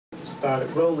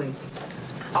started rolling.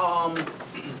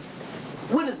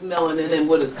 What is melanin and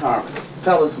what is carbon?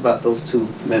 Tell us about those two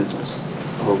minerals,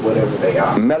 or whatever they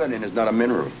are. Melanin is not a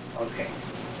mineral. Okay.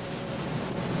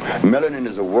 Melanin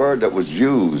is a word that was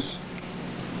used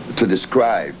to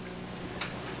describe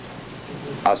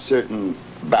a certain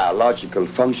biological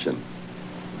function.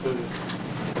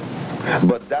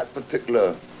 But that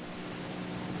particular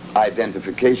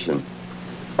identification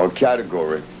or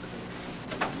category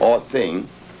or thing,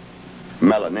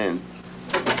 melanin,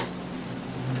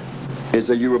 is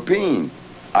a European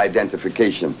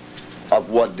identification of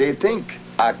what they think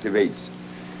activates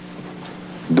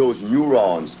those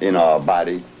neurons in our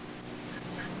body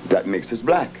that makes us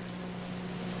black.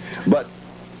 But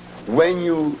when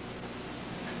you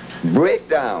break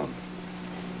down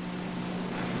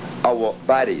our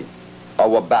body,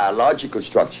 our biological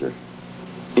structure,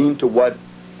 into what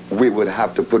we would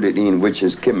have to put it in, which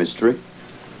is chemistry,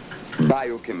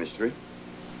 biochemistry,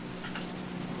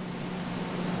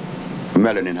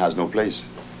 melanin has no place.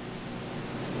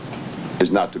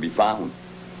 It's not to be found.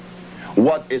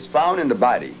 What is found in the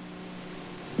body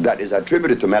that is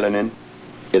attributed to melanin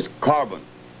is carbon.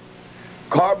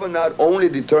 Carbon not only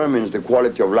determines the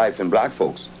quality of life in black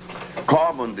folks,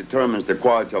 carbon determines the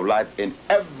quality of life in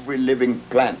every living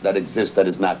plant that exists that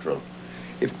is natural.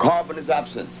 If carbon is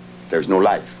absent, there's no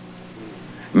life.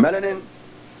 Melanin,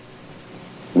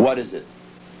 what is it?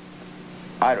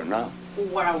 I don't know.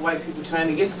 Why are white people trying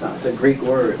to get some? It's a Greek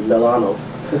word, melanos.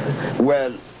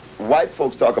 Well, white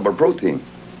folks talk about protein.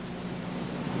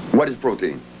 What is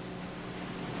protein?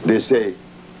 They say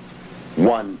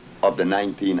one of the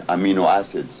 19 amino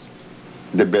acids,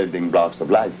 the building blocks of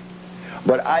life.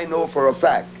 But I know for a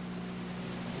fact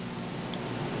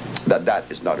that that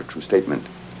is not a true statement.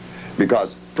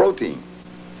 Because protein,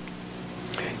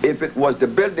 if it was the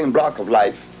building block of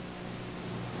life,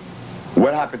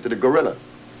 what happened to the gorilla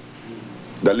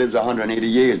that lives 180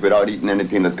 years without eating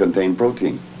anything that contains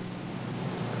protein?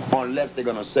 Unless they're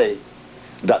going to say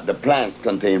that the plants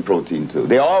contain protein too.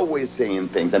 They're always saying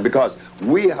things, and because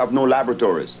we have no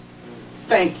laboratories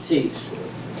Thank you, Chief.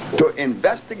 to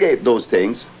investigate those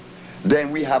things,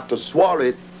 then we have to swallow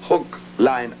it hook,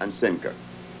 line, and sinker.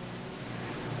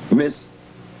 Miss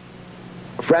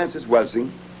Frances Welsing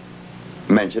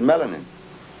mentioned melanin.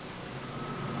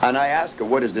 And I asked her,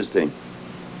 what is this thing?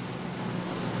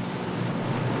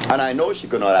 And I know she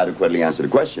could not adequately answer the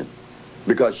question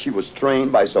because she was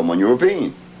trained by someone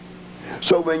European.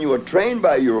 So when you are trained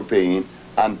by a European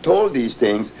and told these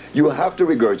things, you have to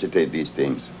regurgitate these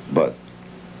things. But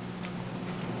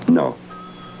no,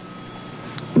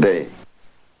 they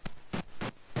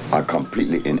are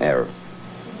completely in error.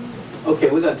 Okay,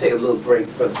 we're going to take a little break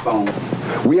for the phone.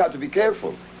 We have to be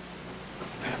careful.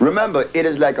 Remember, it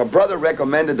is like a brother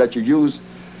recommended that you use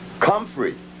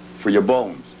comfrey for your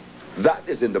bones. That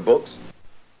is in the books.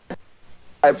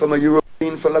 From a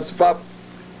European philosophical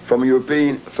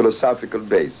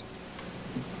base.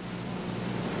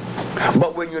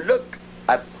 But when you look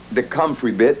at the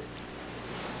comfrey bit,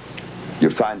 you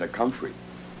find that comfrey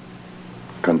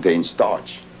contains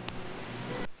starch.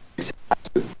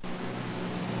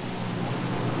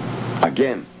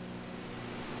 Again,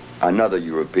 another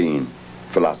European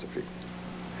philosophy.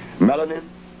 Melanin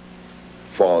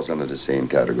falls under the same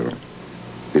category.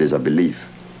 It is a belief,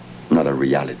 not a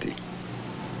reality.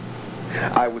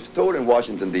 I was told in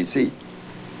Washington, D.C.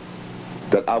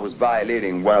 that I was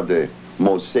violating one of the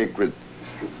most sacred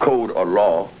code or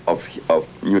law of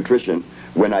nutrition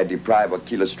when I deprive a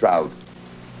killer strout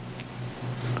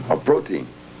of protein.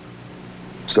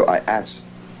 So I asked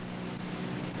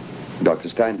Dr.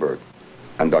 Steinberg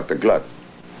and Dr. Glutt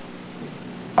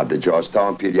at the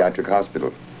Georgetown Pediatric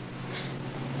Hospital,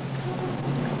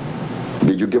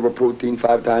 did you give her protein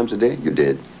 5 times a day? You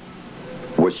did.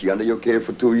 Was she under your care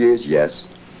for 2 years? Yes.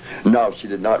 Now, she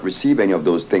did not receive any of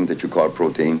those things that you call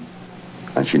protein,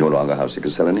 and she no longer has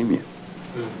sickle cell anemia.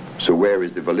 So where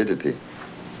is the validity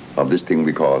of this thing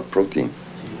we call protein?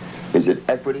 Is it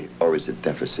equity or is it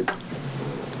deficit?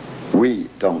 We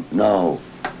don't know.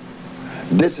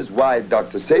 This is why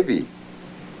Dr. Sebi,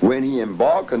 when he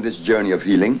embarked on this journey of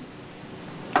healing,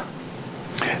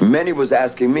 many was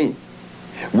asking me,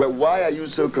 well, why are you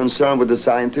so concerned with the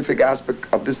scientific aspect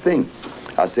of this thing?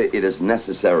 I say it is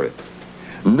necessary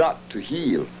not to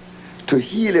heal. To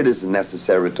heal, it is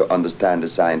necessary to understand the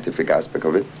scientific aspect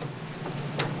of it.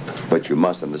 But you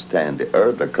must understand the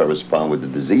herb that corresponds with the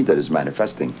disease that is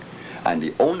manifesting. And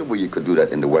the only way you could do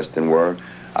that in the Western world,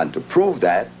 and to prove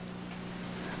that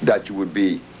you would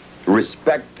be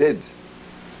respected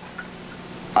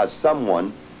as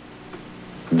someone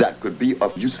that could be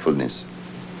of usefulness,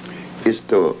 is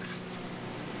to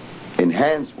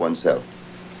enhance oneself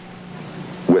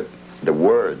with the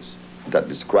words that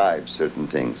describe certain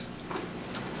things.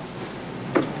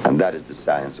 And that is the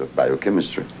science of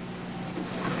biochemistry.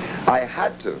 I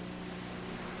had to,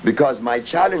 because my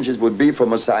challenges would be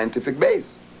from a scientific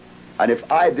base. And if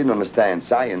I didn't understand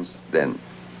science, then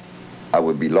I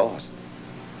would be lost.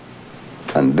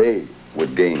 And they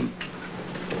would gain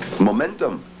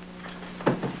momentum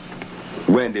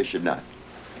when they should not.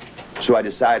 So I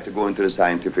decided to go into the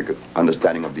scientific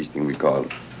understanding of these things we call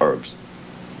herbs.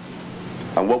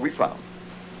 And what we found,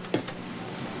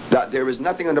 that there is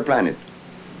nothing on the planet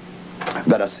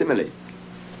that assimilate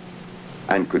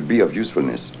and could be of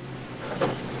usefulness,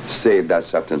 save that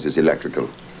substance is electrical.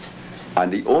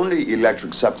 And the only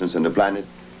electric substance on the planet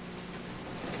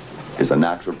is a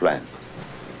natural plant.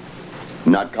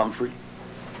 Not comfrey,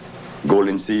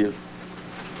 golden seal,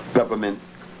 peppermint,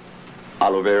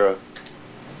 aloe vera,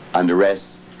 and the rest.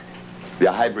 They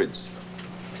are hybrids.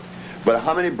 But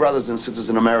how many brothers and sisters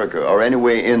in America or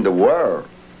anywhere in the world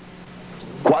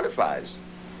qualifies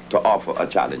to offer a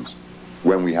challenge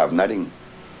when we have nothing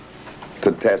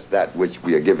to test that which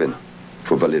we are given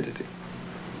for validity?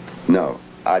 No,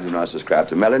 I do not subscribe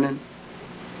to melanin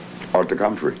or to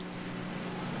comfrey.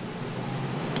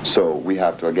 So we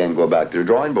have to again go back to the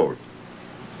drawing board.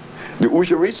 The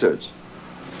Usha research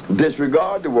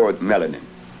disregard the word melanin.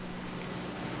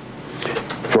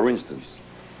 For instance,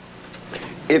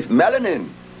 if melanin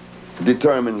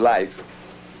determined life,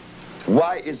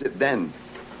 why is it then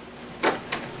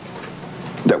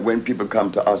that when people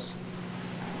come to us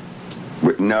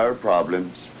with nerve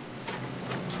problems,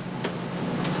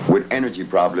 with energy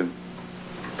problems,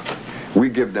 we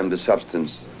give them the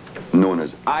substance known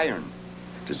as iron,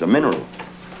 which is a mineral.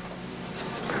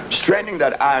 Straining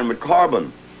that iron with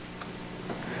carbon,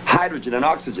 hydrogen and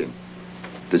oxygen,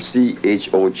 the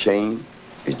CHO chain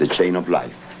is the chain of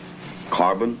life.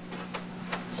 Carbon,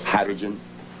 hydrogen,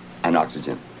 and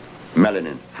oxygen.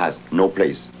 Melanin has no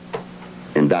place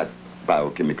in that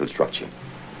biochemical structure.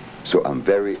 So I'm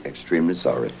very extremely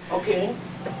sorry. Okay.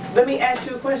 Let me ask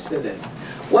you a question then.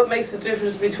 What makes the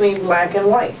difference between black and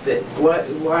white then?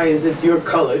 Why is it your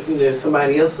color and there's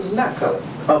somebody else who's not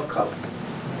of color?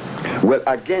 Well,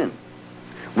 again,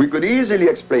 we could easily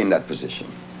explain that position.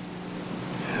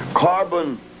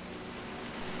 Carbon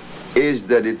is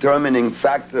the determining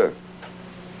factor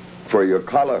for your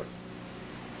color.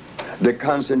 The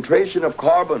concentration of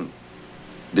carbon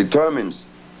determines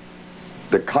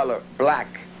the color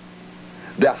black.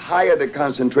 The higher the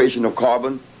concentration of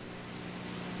carbon,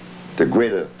 the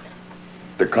greater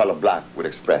the color black would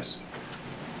express.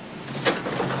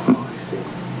 Oh, I see.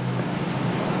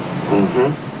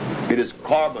 Mm-hmm. It is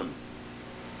carbon,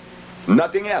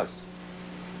 nothing else.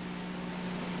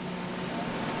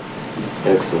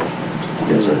 Excellent.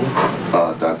 Yes, sir.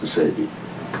 Dr. Sebi,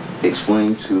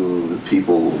 explain to the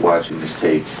people watching this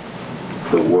tape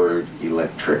the word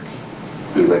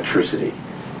electricity,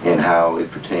 and how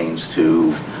it pertains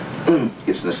to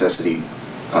its necessity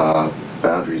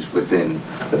boundaries within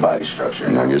the body structure.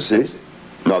 Now you see?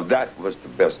 Now that was the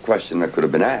best question that could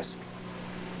have been asked.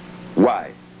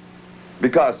 Why?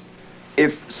 Because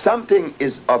if something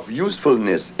is of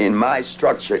usefulness in my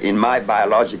structure, in my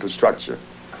biological structure,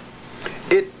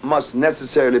 it must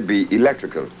necessarily be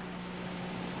electrical.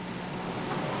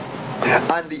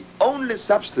 And the only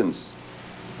substance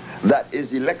that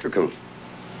is electrical,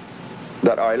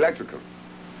 that are electrical,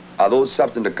 are those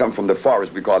substances that come from the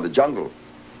forest we call the jungle.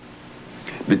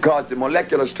 Because the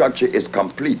molecular structure is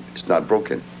complete, it's not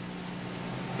broken.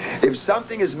 If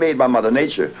something is made by Mother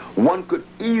Nature, one could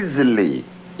easily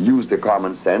use the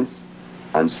common sense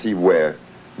and see where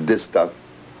this stuff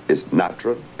is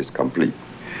natural, is complete.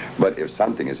 But if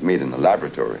something is made in a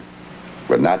laboratory,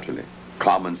 well, naturally,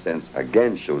 common sense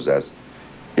again shows us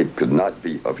it could not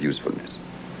be of usefulness.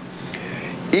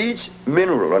 Each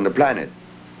mineral on the planet,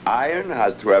 iron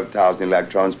has 12,000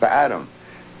 electrons per atom,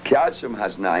 calcium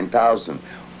has 9,000,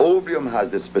 opium has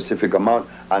the specific amount,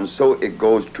 and so it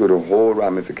goes through the whole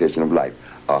ramification of life.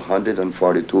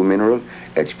 142 minerals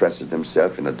expresses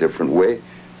themselves in a different way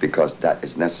because that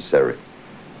is necessary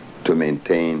to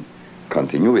maintain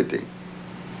continuity,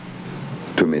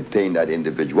 to maintain that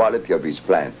individuality of each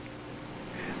plant.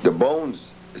 The bones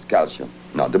is calcium,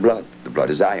 not the blood. The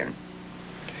blood is iron.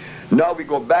 Now we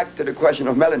go back to the question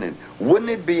of melanin.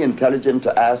 Wouldn't it be intelligent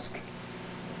to ask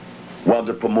one of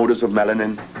the promoters of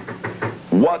melanin,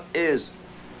 what is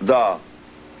the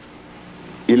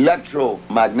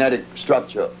electromagnetic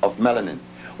structure of melanin?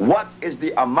 What is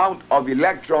the amount of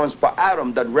electrons per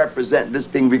atom that represent this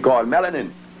thing we call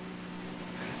melanin?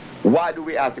 Why do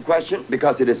we ask the question?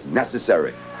 Because it is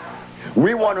necessary.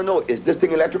 We want to know, is this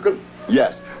thing electrical?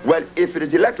 Yes. Well, if it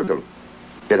is electrical,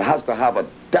 it has to have a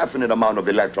definite amount of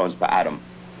electrons per atom,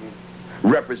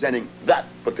 representing that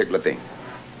particular thing.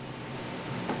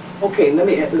 Okay, let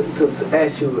me to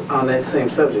ask you on that same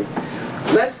subject.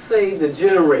 Let's say the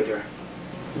generator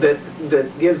that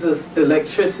gives us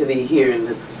electricity here in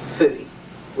this city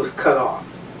was cut off,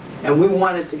 and we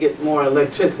wanted to get more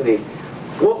electricity.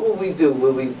 What would we do?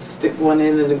 Would we stick one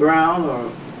end in the ground,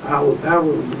 or how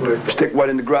would we work? Stick what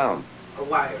in the ground? A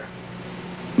wire.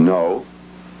 No.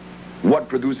 What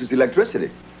produces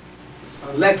electricity?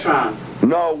 Electrons.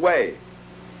 No way.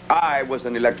 I was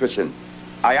an electrician.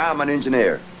 I am an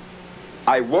engineer.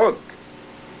 I work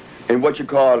in what you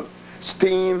call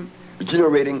steam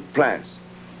generating plants.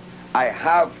 I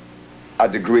have a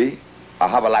degree, I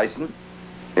have a license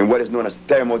in what is known as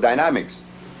thermodynamics.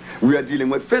 We are dealing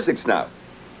with physics now.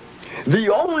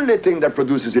 The only thing that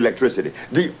produces electricity,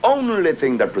 the only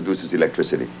thing that produces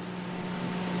electricity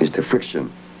is the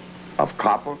friction of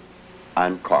copper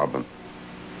and carbon.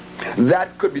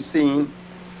 That could be seen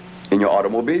in your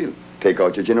automobile. Take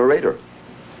out your generator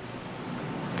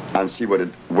and see what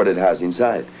it has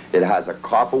inside. It has a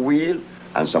copper wheel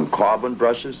and some carbon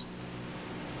brushes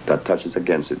that touches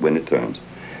against it when it turns.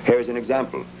 Here's an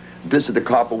example. This is the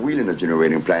copper wheel in the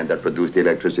generating plant that produced the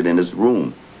electricity in this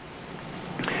room.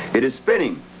 It is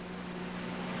spinning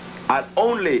at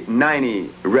only 90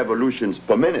 revolutions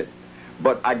per minute,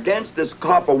 but against this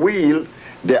copper wheel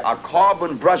there are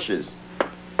carbon brushes,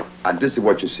 and this is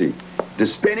what you see. The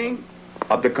spinning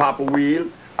of the copper wheel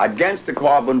against the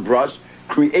carbon brush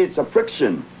creates a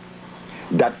friction.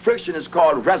 That friction is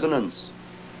called resonance.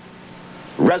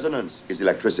 Resonance is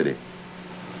electricity,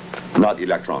 not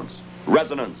electrons.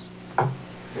 Resonance.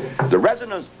 The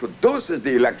resonance produces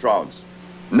the electrons,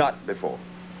 not before.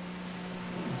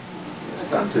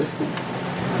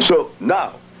 So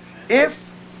now, if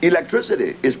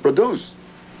electricity is produced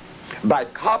by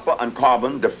copper and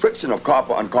carbon, the friction of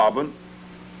copper and carbon,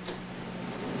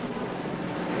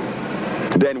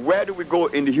 then where do we go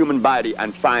in the human body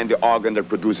and find the organ that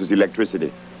produces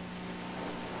electricity?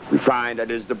 We find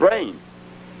that it's the brain.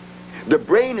 The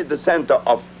brain is the center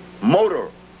of motor.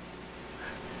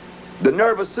 The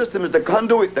nervous system is the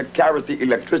conduit that carries the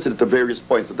electricity to various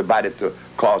points of the body to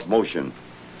cause motion.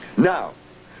 Now,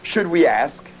 should we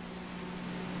ask,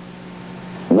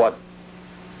 what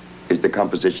is the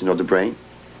composition of the brain?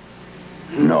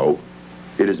 No.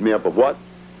 It is made up of what?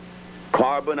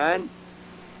 Carbon and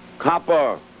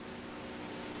copper.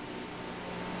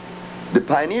 The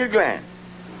pineal gland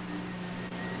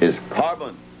is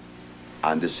carbon,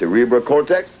 and the cerebral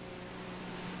cortex,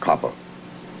 copper.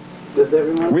 Does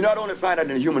everyone? We not only find that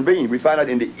in a human being, we find that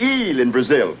in the eel in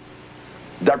Brazil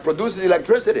that produces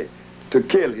electricity to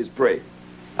kill his prey.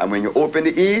 And when you open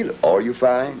the eel, all you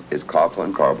find is copper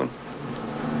and carbon.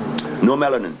 No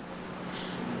melanin.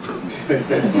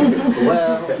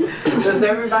 Well, does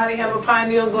everybody have a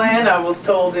pineal gland? I was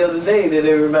told the other day that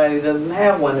everybody doesn't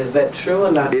have one. Is that true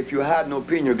or not? If you had no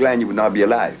pineal gland, you would not be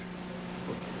alive.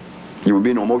 You would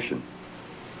be in no motion.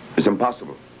 It's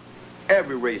impossible.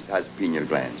 Every race has pineal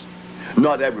glands.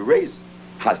 Not every race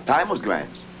has thymus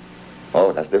glands.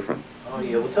 Oh, that's different. Oh,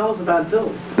 yeah. Well, tell us about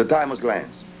those. The thymus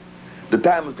glands. The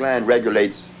thymus gland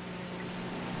regulates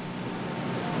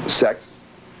sex.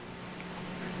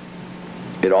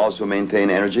 It also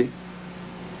maintains energy.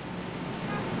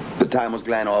 The thymus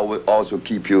gland also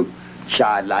keep you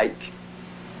childlike,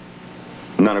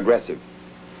 non-aggressive.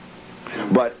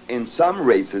 But in some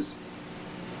races,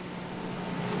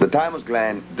 the thymus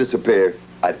gland disappears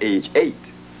at age 8.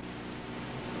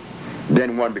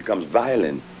 Then one becomes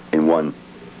violent in one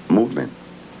movement.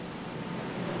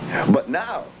 But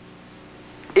now,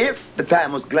 if the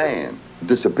thymus gland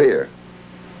disappears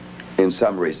in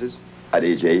some races at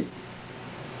age 8,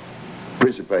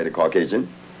 principally the Caucasian,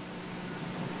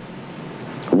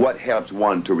 what helps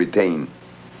one to retain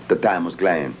the thymus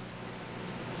gland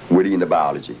within the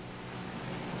biology?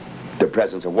 The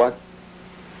presence of what?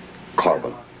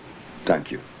 Carbon.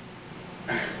 Thank you.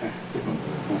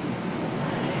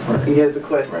 He has a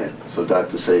question. Right. So,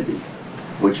 Dr. Sebi,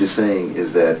 what you're saying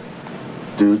is that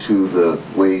due to the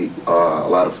way a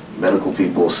lot of medical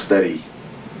people study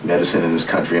medicine in this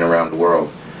country and around the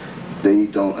world, they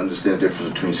don't understand the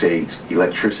difference between, say,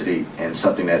 electricity and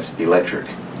something that's electric.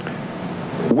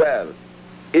 Well,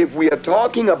 if we are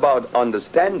talking about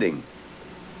understanding,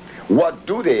 what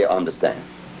do they understand?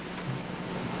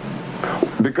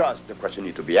 Because the question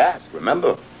needs to be asked.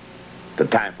 Remember, the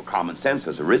time for common sense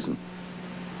has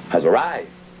arrived.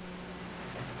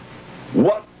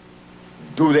 What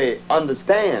do they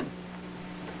understand?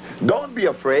 Don't be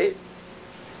afraid.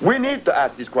 We need to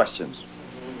ask these questions.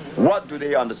 What do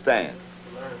they understand?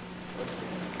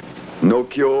 No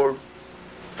cure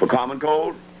for common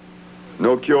cold,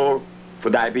 no cure for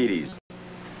diabetes,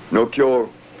 no cure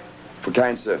for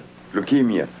cancer,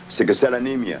 leukemia, sickle cell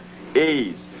anemia,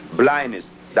 AIDS, blindness,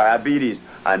 diabetes,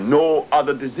 and no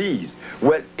other disease.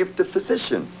 Well, if the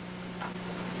physician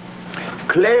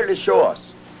clearly show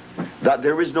us that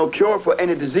there is no cure for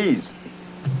any disease,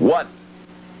 what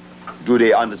do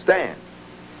they understand?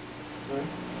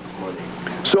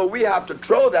 So we have to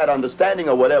throw that understanding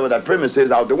of whatever that premise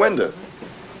is out the window.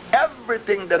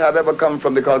 Everything that have ever come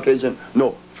from the Caucasian,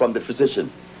 no, from the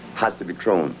physician, has to be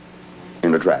thrown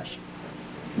in the trash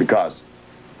because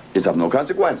it's of no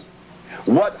consequence.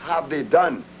 What have they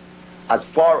done as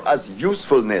far as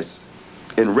usefulness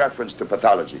in reference to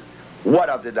pathology? What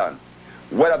have they done?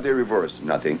 What have they reversed?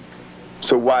 Nothing.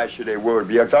 So why should a word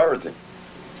be authority?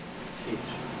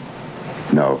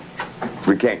 No,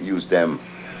 we can't use them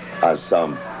as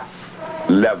some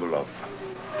level of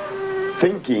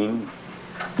thinking,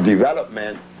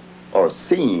 development, or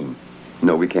seeing.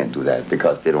 No, we can't do that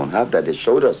because they don't have that. They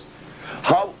showed us.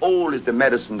 How old is the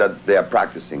medicine that they are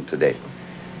practicing today?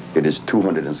 It is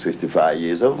 265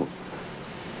 years old.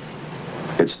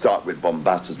 It started with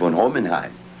Bombastus von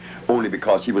Hohenheim, only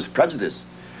because he was prejudiced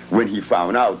when he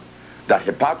found out that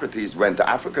Hippocrates went to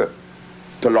Africa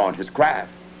to learn his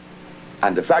craft.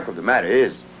 And the fact of the matter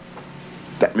is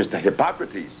that Mr.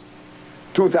 Hippocrates,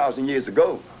 2,000 years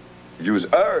ago,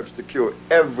 used herbs to cure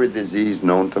every disease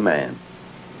known to man.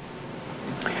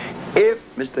 If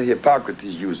Mr. Hippocrates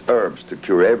used herbs to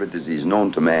cure every disease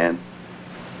known to man,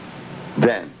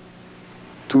 then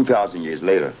 2,000 years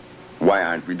later, why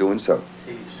aren't we doing so?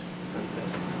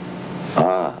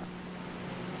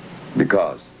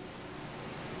 Because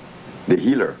the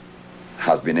healer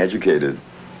has been educated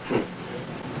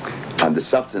and the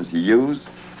substance he used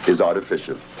is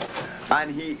artificial.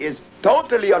 And he is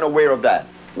totally unaware of that.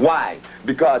 Why?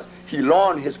 Because he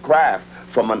learned his craft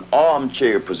from an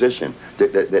armchair position.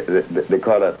 They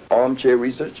call it armchair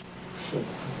research,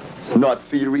 not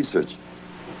field research.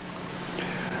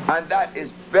 And that is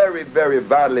very, very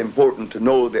vitally important to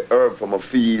know the herb from a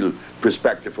field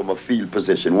perspective, from a field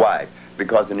position. Why?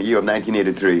 Because in the year of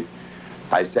 1983,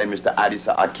 I sent Mr.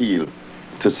 Adisa Akil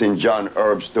to St. John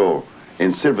Herb Store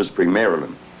in Silver Spring,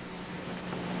 Maryland,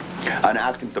 and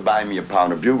asked him to buy me a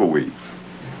pound of bugleweed.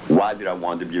 Why did I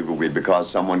want the bugleweed? Because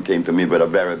someone came to me with a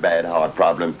very bad heart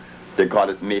problem. They call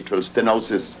it mitral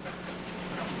stenosis.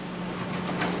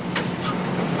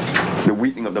 The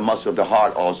weakening of the muscle of the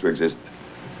heart also exists.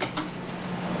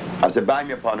 I said, buy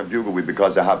me a pound of bugleweed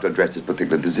because I have to address this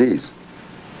particular disease.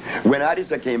 When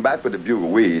Adisa came back with the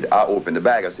bugleweed, I opened the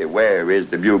bag. I said, where is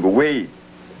the bugleweed?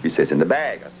 He says, in the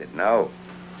bag. I said, no,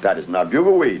 that is not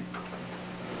bugleweed.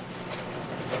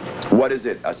 What is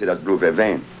it? I said, that's blue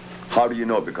vervain. How do you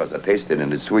know? Because I tasted it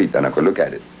and it's sweet and I could look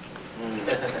at it.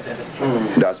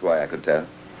 That's why I could tell.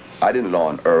 I didn't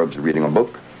learn herbs reading a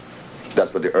book.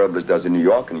 That's what the herbalist does in New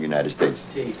York and the United States.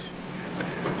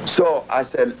 So I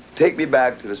said, take me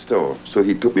back to the store. So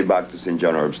he took me back to St.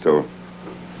 John Herb Store.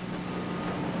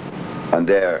 And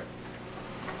there,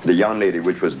 the young lady,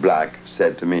 which was black,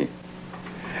 said to me,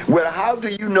 well, how do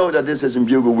you know that this isn't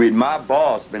bugleweed? My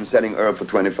boss been selling herb for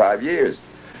 25 years.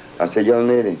 I said, young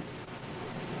lady,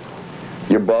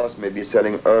 your boss may be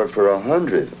selling herb for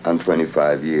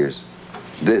 125 years.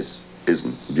 This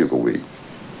isn't bugleweed.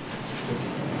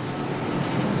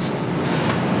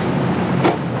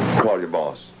 Call your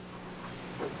boss.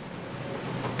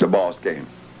 The boss came.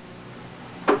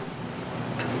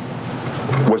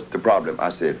 What's the problem? I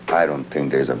said, I don't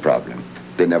think there's a problem.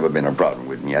 There's never been a problem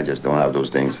with me. I just don't have those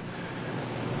things.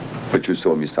 But you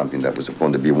sold me something that was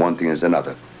supposed to be one thing is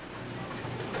another.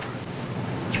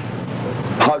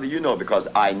 How do you know? Because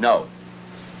I know.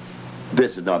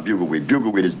 This is not bugleweed.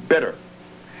 Bugleweed is bitter.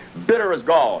 Bitter as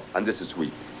gall, and this is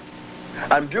sweet.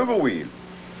 And bugleweed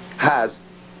has,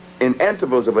 in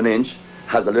intervals of an inch,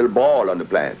 has a little ball on the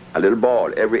plant. A little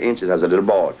ball. Every inch it has a little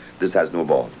ball. This has no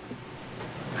ball.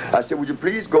 I said, would you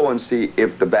please go and see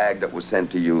if the bag that was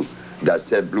sent to you that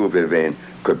said blue vervain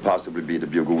could possibly be the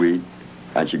bugleweed?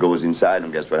 And she goes inside,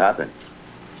 and guess what happened?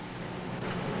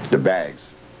 The bags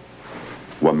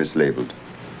were mislabeled.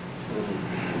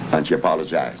 And she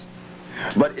apologized.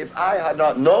 But if I had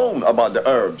not known about the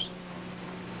herbs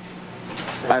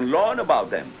and learned about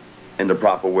them in the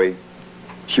proper way,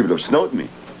 she would have snowed me.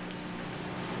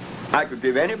 I could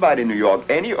give anybody in New York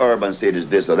any herb and say it is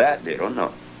this or that. They don't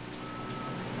know.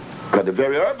 Because the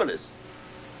very herbalists,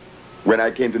 when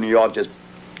I came to New York just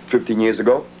 15 years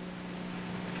ago,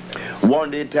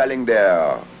 one day telling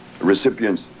their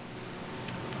recipients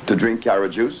to drink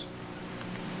carrot juice?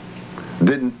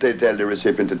 Didn't they tell the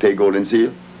recipient to take golden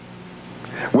seal?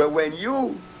 Well, when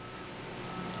you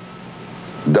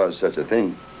does such a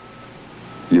thing,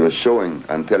 you're showing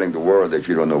and telling the world that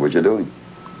you don't know what you're doing.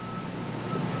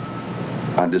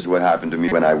 And this is what happened to me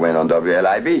when I went on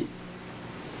WLIB.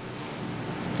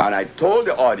 And I told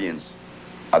the audience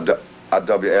at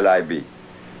WLIB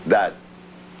that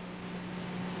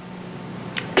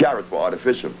carrots were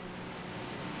artificial.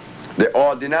 They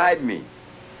all denied me.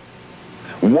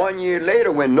 1 year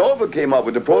later, when Nova came up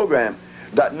with the program,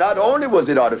 that not only was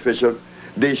it artificial,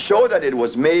 they showed that it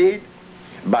was made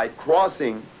by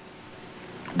crossing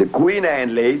the Queen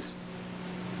Anne lace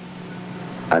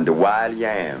and the wild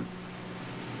yam.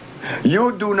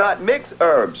 You do not mix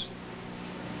herbs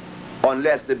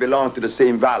unless they belong to the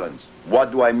same valence.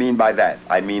 What do I mean by that?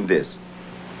 I mean this.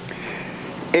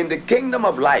 In the kingdom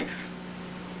of life,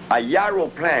 a yarrow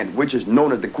plant, which is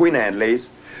known as the Queen Anne lace,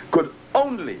 could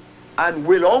only and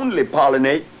will only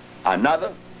pollinate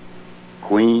another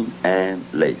Queen Anne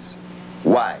lace.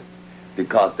 Why?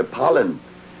 Because the pollen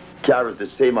carries the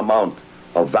same amount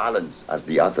of valence as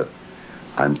the other.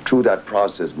 And through that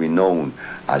process we known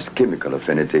as chemical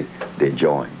affinity, they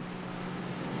join.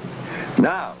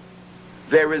 Now,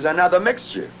 there is another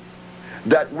mixture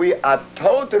that we are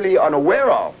totally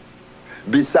unaware of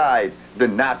beside the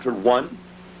natural one,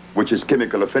 which is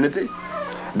chemical affinity.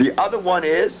 The other one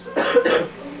is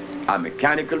a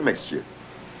mechanical mixture.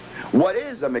 What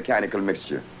is a mechanical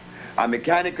mixture? A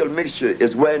mechanical mixture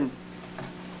is when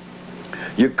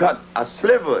you cut a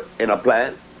sliver in a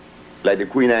plant, like the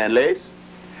Queen Anne lace,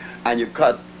 and you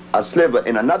cut a sliver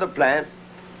in another plant,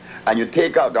 and you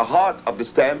take out the heart of the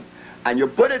stem, and you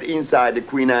put it inside the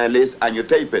Queen Anne lace, and you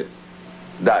tape it.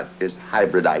 That is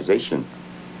hybridization.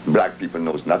 Black people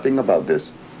knows nothing about this.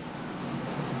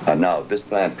 And now this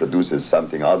plant produces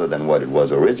something other than what it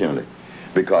was originally,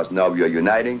 because now you're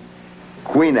uniting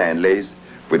Queen Anne lace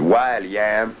with wild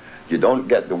yam. You don't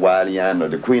get the wild yam or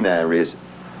the Queen Anne lace,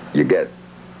 you get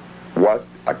what?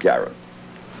 A carrot.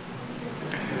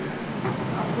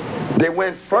 They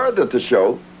went further to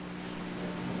show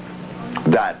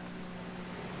that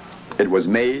it was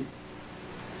made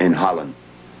in Holland.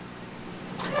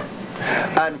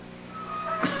 And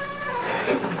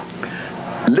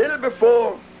little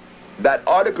before that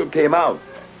article came out,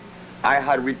 I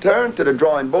had returned to the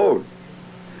drawing board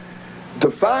to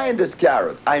find this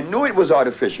carrot. I knew it was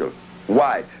artificial.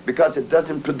 Why? Because it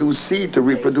doesn't produce seed to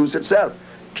reproduce itself.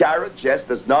 Carrot just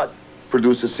does not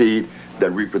produce a seed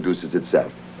that reproduces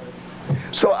itself.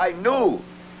 So I knew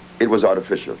it was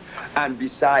artificial. And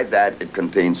beside that, it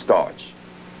contains starch.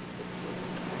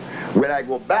 When I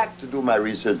go back to do my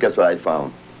research, guess what I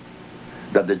found?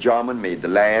 That the German made the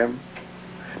lamb,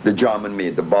 the German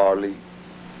made the barley.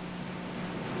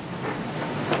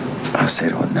 I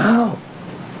said, oh no.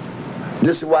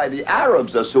 This is why the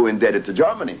Arabs are so indebted to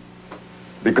Germany.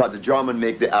 Because the German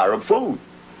make the Arab food.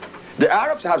 The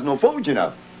Arabs has no food, you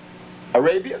know.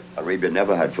 Arabia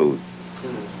never had food.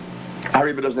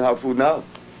 Arabia doesn't have food now.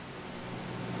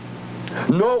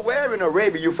 Nowhere in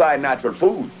Arabia you find natural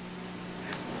food.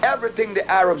 Everything the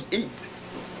Arabs eat,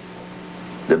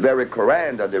 the very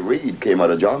Quran that they read came out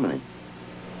of Germany.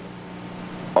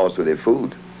 Also their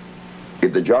food.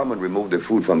 If the German removed their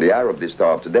food from the Arab, they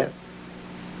starve to death.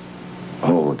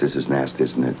 Oh, this is nasty,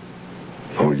 isn't it?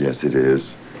 Oh, yes, it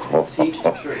is.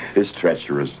 It's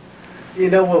treacherous. You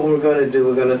know what we're going to do?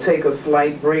 We're going to take a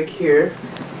slight break here,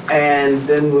 and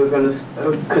then we're going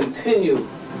to continue.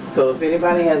 So if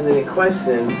anybody has any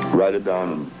questions, write it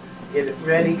down. Get it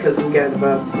ready, because we got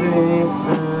about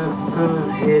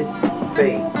hit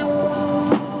fate.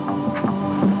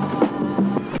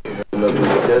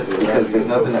 Because there's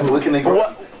nothing that, what can they go?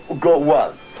 What? Go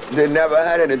what? They never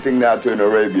had anything natural in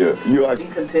Arabia. You are... He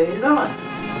continues on.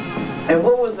 And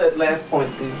what was that last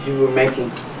point that you were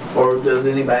making? Or does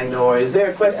anybody know? Or is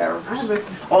there a question?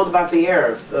 All about the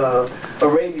Arabs.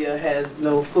 Arabia has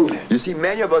no food. You see,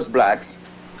 many of us blacks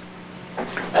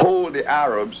hold the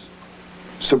Arabs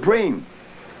supreme.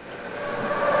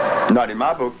 Not in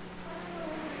my book.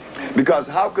 Because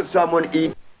how could someone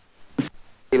eat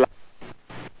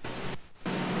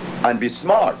and be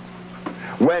smart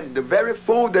when the very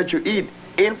food that you eat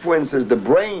influences the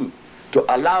brain to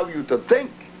allow you to think?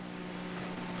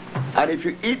 And if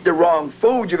you eat the wrong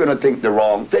food, you're going to think the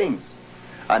wrong things.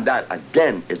 And that,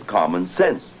 again, is common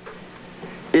sense.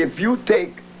 If you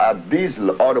take a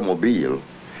diesel automobile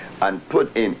and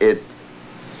put in it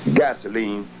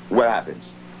gasoline, what happens?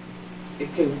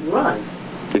 It can run.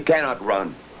 It cannot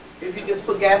run. If you just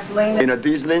put gasoline in a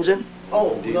diesel engine?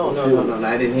 Oh, no,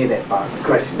 I didn't hear that part of the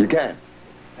question. You can't.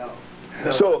 No.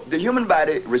 So the human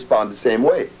body responds the same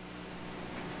way.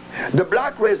 The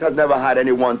black race has never had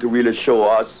anyone to really show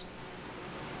us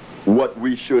what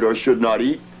we should or should not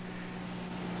eat.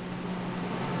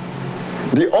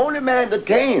 The only man that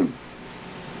came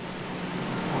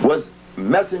was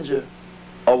messenger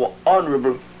of our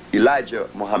honorable Elijah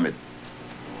Muhammad.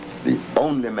 The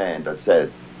only man that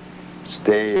said,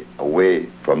 stay away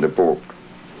from the pork.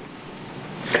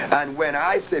 And when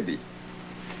I, Sebi,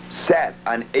 sat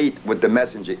and ate with the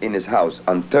messenger in his house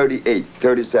on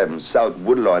 3837 South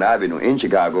Woodlawn Avenue in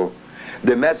Chicago,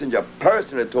 the messenger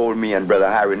personally told me and Brother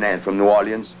Harry Nance from New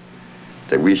Orleans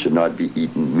that we should not be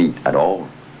eating meat at all.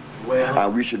 Well,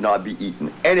 and we should not be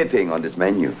eating anything on this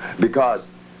menu because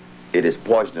it is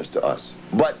poisonous to us.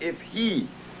 But if he,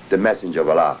 the messenger of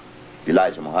Allah,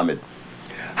 Elijah Muhammad,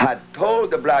 had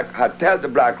told the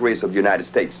black race of the United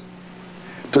States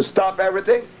to stop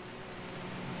everything,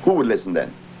 who would listen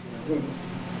then?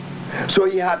 So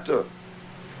he had to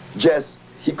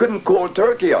he couldn't cold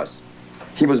turkey us.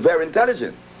 He was very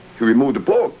intelligent. He removed the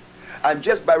pork. And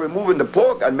just by removing the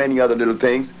pork and many other little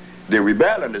things, they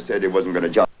rebelled and they said they wasn't going to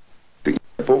jump to eat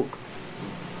the pork.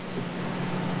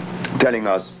 Telling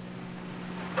us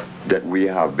that we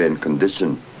have been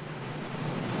conditioned.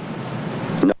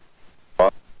 No, I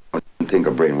don't think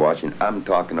of brainwashing. I'm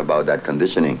talking about that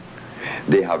conditioning.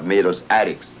 They have made us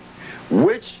addicts.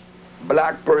 Which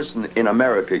black person in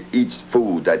America eats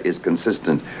food that is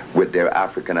consistent with their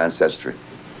African ancestry?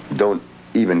 Don't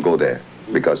even go there,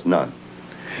 because none.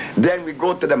 Then we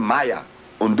go to the Maya,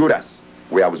 Honduras,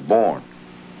 where I was born,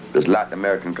 this Latin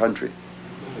American country.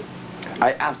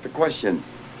 I asked a question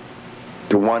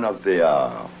to one of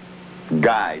the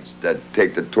guides that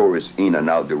take the tourists in and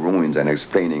out the ruins and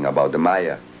explaining about the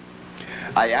Maya.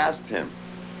 I asked him,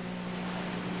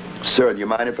 sir, do you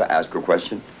mind if I ask a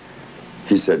question?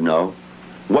 He said, no.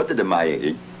 What did the Maya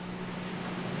eat?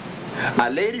 A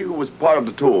lady who was part of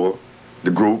the tour,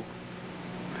 the group,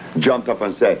 jumped up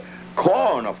and said,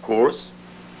 corn, of course.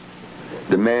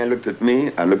 The man looked at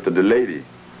me and looked at the lady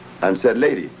and said,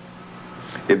 lady,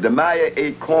 if the Maya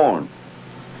ate corn,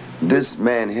 this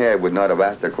man here would not have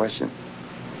asked that question.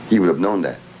 He would have known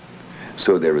that.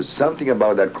 So there is something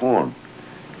about that corn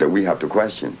that we have to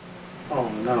question. oh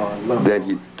no. Then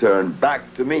he turned back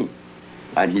to me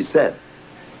and he said,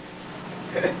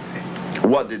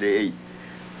 what did they eat?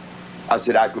 I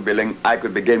said I could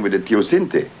begin with the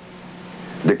teosinte,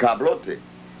 the cablote,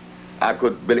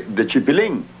 the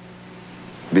chipiling.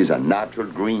 These are natural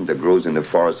greens that grows in the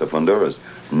forest of Honduras.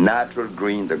 Natural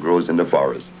green that grows in the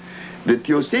forest. The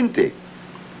teosinte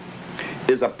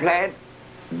is a plant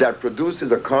that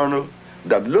produces a kernel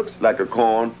that looks like a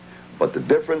corn, but the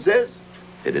difference is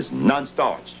it is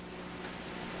non-starch.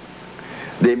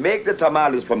 They make the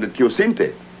tamales from the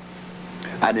teosinte,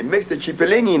 and they mix the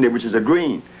chipiling in it, which is a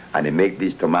green, and they make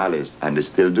these tamales, and they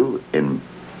still do in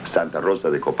Santa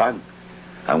Rosa de Copan.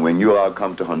 And when you all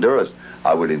come to Honduras,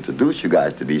 I will introduce you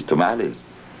guys to these tamales.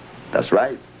 That's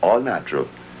right, all natural.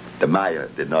 The Maya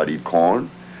did not eat corn,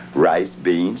 rice,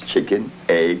 beans, chicken,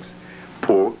 eggs,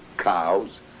 pork, cows.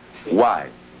 Why?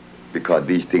 Because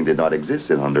these things did not exist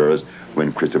in Honduras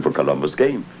when Christopher Columbus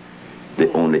came. They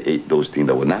only ate those things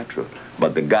that were natural.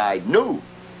 But the guide knew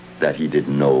that he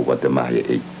didn't know what the Maya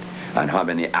ate. And how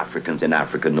many Africans in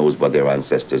Africa knows what their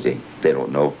ancestors ate? They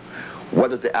don't know.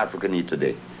 What does the African eat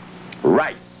today?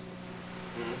 Rice.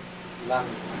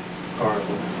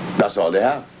 That's all they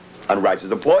have. And rice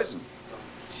is a poison.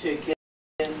 Chicken.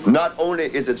 Not only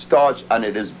is it starch, and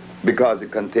it is because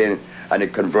it contains, and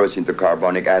it converts into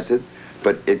carbonic acid,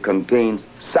 but it contains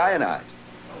cyanide.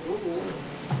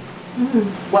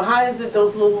 Well, how is it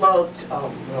those little, I was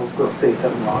going to say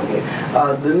something wrong here.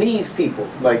 The Chinese people,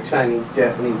 like Chinese,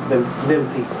 Japanese, them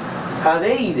people, how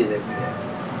they eat it every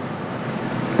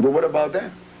day? But what about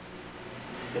them?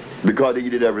 Because they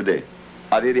eat it every day.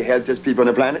 Are they the healthiest people on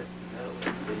the planet?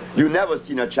 You never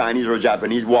seen a Chinese or a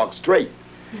Japanese walk straight.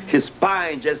 His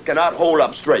spine just cannot hold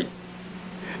up straight.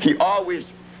 He always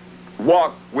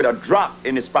walk with a drop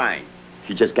in his spine.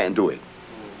 He just can't do it.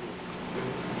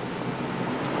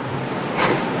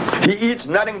 He eats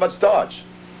nothing but starch.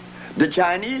 The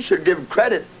Chinese should give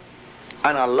credit,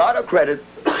 and a lot of credit,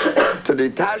 to the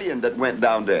Italian that went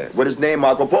down there. What is his name?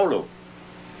 Marco Polo.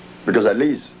 Because at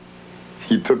least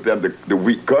he took them the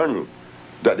wheat kernel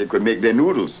that they could make their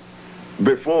noodles.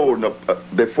 Before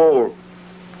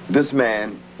this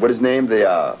man, what is his name?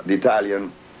 The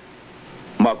Italian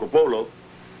Marco Polo,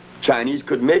 Chinese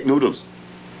could make noodles.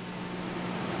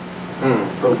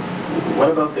 But what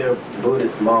about their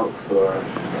Buddhist monks or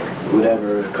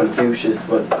whatever, Confucius?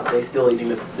 But they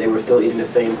were still eating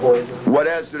the same poison. What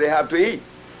else do they have to eat?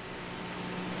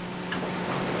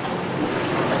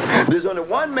 There's only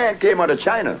one man came out of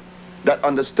China that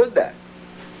understood that,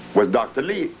 was Dr.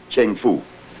 Li Cheng Fu.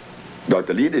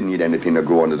 Dr. Li didn't need anything to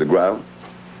grow under the ground.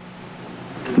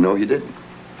 No, he didn't.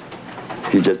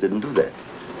 He just didn't do that.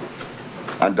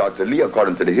 And Dr. Li,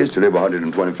 according to the history, lived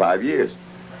 125 years.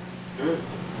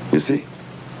 You see?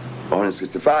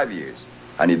 165 years.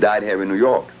 And he died here in New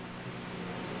York.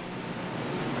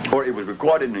 Or it was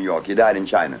recorded in New York. He died in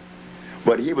China.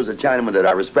 But he was a Chinaman that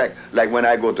I respect. Like when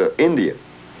I go to India,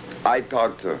 I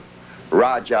talk to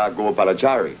Raja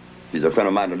Gopalachari. He's a friend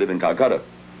of mine who lives in Calcutta.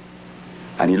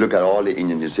 And he look at all the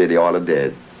Indians and say they all are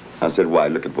dead. I said, why?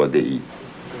 Look at what they eat.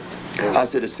 I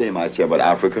said the same I say about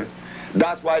Africa.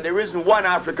 That's why there isn't one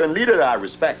African leader that I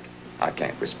respect. I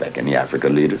can't respect any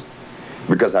African leaders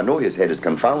because I know his head is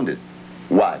confounded.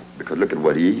 Why? Because look at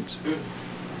what he eats.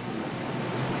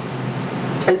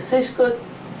 Is fish good?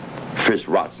 Fish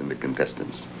rots in the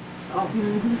intestines. Oh.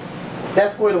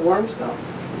 That's where the worms go?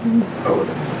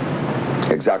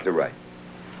 Exactly right.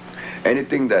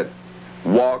 Anything that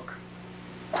walk,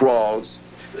 crawls,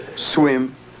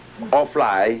 swim, or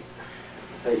fly,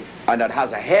 and that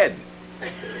has a head,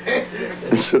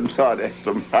 should not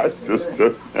enter my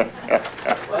system.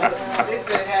 Well, they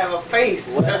said have a face.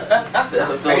 That's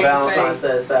what Phil Valentine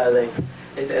said Saturday.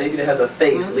 They said anything that has a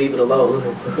face, leave it alone.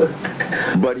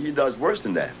 But he does worse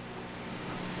than that.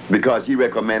 Because he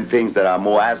recommends things that are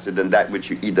more acid than that which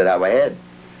you eat that have a head.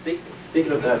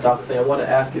 Speaking of that, Dr. Say, I want to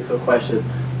ask you some questions.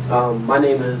 My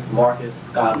name is Marcus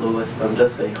Scott Lewis. I'm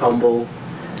just a humble,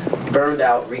 burned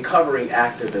out, recovering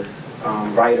activist,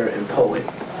 writer, and poet.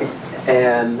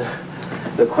 And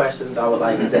the questions I would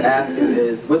like to ask you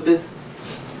is, with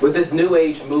this New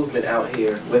Age movement out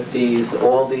here, with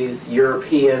all these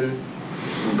European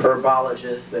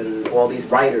herbologists and all these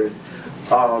writers,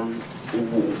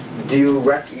 do you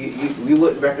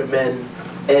wouldn't recommend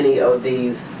any of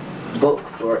these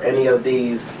books or any of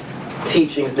these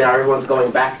teachings? Now everyone's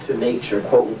going back to nature,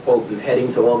 quote unquote, and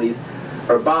heading to all these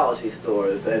herbology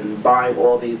stores and buying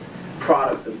all these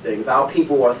products and things. Our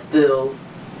people are still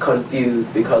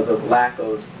confused because of lack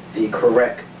of the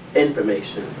correct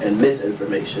information and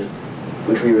misinformation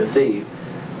which we receive.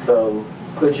 So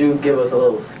could you give us a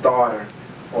little starter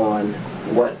on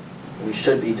what we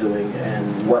should be doing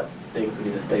and what things we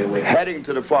need to stay away from? Heading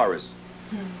to the forest.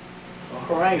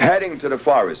 All right. Heading to the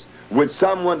forest with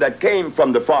someone that came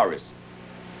from the forest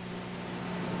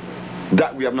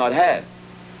that we have not had.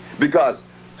 Because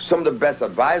some of the best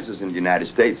advisors in the United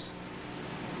States,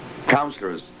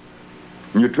 counselors,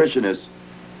 nutritionists,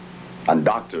 and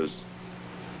doctors,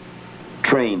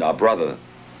 trained our brother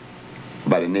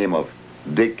by the name of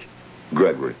Dick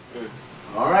Gregory.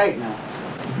 All right now.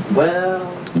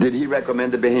 Well, Did he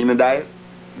recommend the Bahamian diet?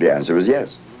 The answer is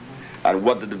yes. And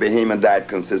what did the Bahamian diet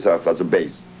consist of as a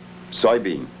base?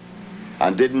 Soybean.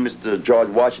 And didn't Mr. George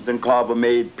Washington Carver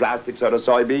made plastics out of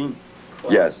soybean?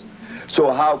 Yes.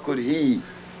 So how could he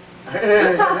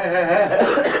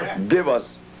give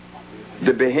us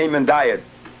the Bahamian diet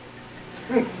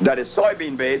that is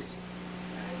soybean based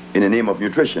in the name of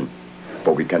nutrition?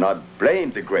 But we cannot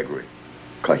blame Dick Gregory,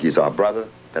 because he's our brother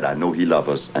that I know he loves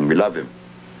us and we love him.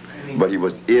 But he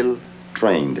was ill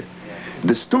trained.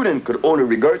 The student could only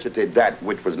regurgitate that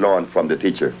which was learned from the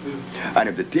teacher. And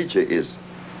if the teacher is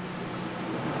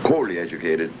poorly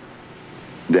educated,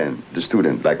 then the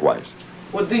student likewise.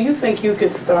 Well, do you think you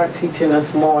could start teaching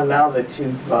us more now that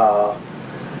you've,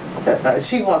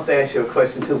 she wants to ask you a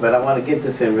question too, but I want to get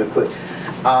this in real quick.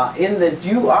 In that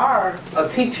you are a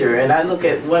teacher, and I look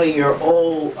at one of your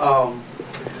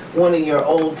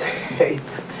old tapes,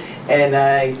 and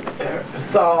I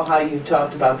saw how you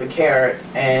talked about the carrot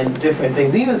and different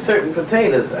things, even certain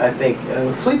potatoes, I think.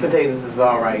 Sweet potatoes is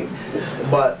all right,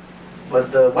 but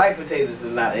the white potatoes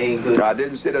is not ain't good. I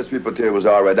didn't say that sweet potato was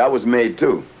all right. That was made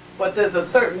too. But there's a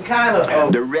certain kind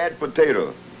of... The red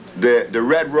potato, the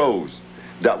red rose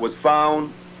that was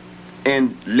found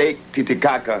in Lake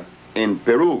Titicaca in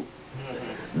Peru.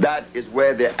 That is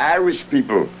where the Irish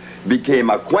people became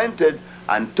acquainted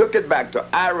and took it back to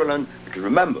Ireland. Because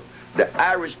remember, the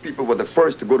Irish people were the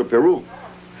first to go to Peru.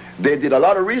 They did a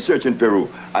lot of research in Peru,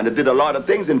 and they did a lot of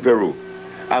things in Peru.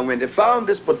 And when they found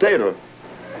this potato,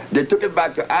 they took it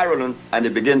back to Ireland, and they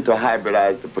began to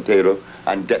hybridize the potato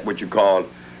and get what you call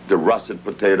the russet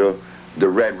potato, the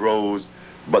red rose.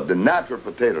 But the natural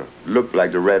potato looked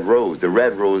like the red rose. The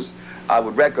red rose, I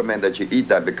would recommend that you eat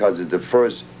that because it's the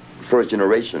first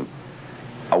generation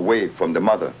away from the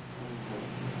mother,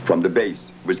 from the base,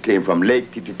 which came from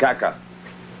Lake Titicaca,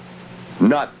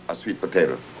 not a sweet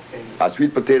potato. A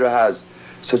sweet potato has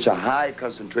such a high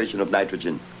concentration of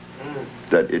nitrogen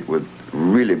that it would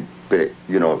really,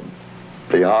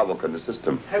 Play hard work on the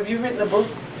system. Have you written a book?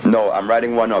 No, I'm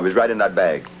writing one up. It's right in that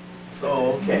bag.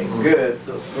 Oh, okay, good.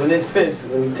 So when it's finished,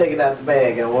 when you take it out the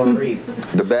bag, I want to read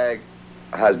it. The bag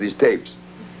has these tapes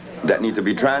that need to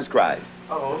be transcribed.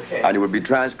 Oh, okay. And it will be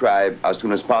transcribed as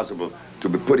soon as possible to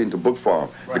be put into book form,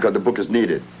 because the book is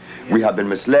needed. We have been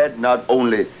misled not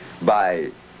only by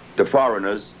the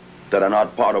foreigners that are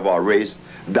not part of our race,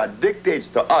 that dictates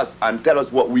to us and tell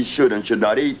us what we should and should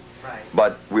not eat,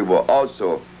 but we were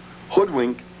also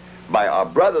hoodwinked by our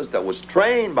brothers that was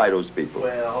trained by those people.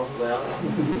 Well.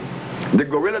 The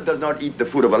gorilla does not eat the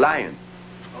food of a lion,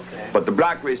 but the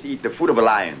black race eat the food of a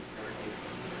lion.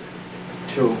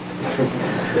 True.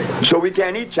 So we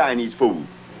can't eat Chinese food.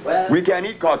 Well, We can't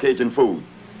eat Caucasian food.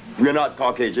 We are not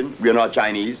Caucasian, we are not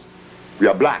Chinese, we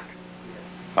are black.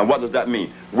 And what does that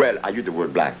mean? Well, I use the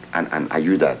word black, and I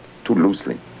use that too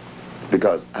loosely,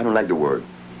 because I don't like the word.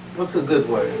 What's a good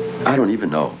word? I don't even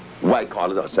know. White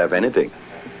collars ourselves anything.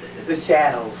 The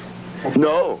shadows.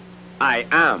 No, I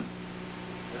am.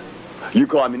 You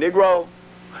call me Negro,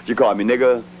 you call me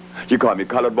nigger, you call me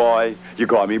colored boy, you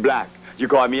call me black, you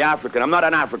call me African. I'm not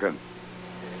an African.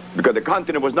 Because the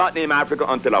continent was not named Africa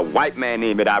until a white man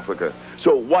named it Africa.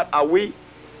 So what are we?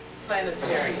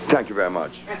 Planetarian. Thank you very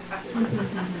much.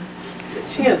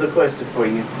 She has a question for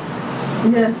you.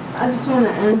 Yes, I just want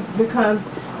to end because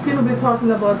people be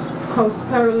talking about how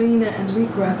spirulina and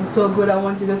wheatgrass is so good. I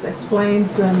want you to just explain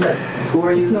to them that Who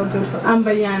are it's you? no good for. I'm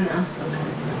Bayana.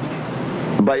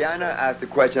 Bayana asked a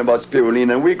question about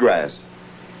spirulina and wheatgrass.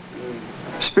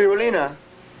 Spirulina,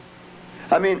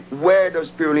 I mean, where does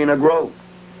spirulina grow?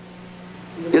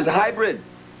 It's hybrid.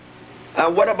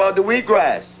 And what about the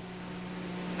wheatgrass?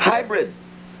 Hybrid.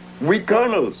 Wheat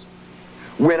kernels.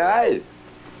 When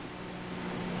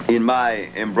in my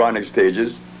embryonic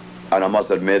stages, and I must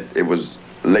admit it was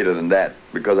later than that,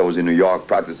 because I was in New York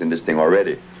practicing this thing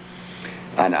already,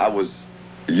 and I was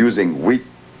using wheat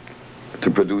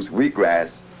to produce wheatgrass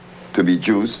to be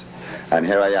juice, and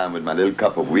here I am with my little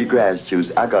cup of wheatgrass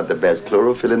juice. I got the best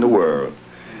chlorophyll in the world.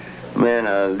 Man,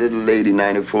 a little lady,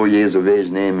 94 years of age,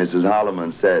 named Mrs.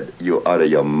 Holloman, said, "You're out of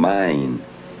your mind.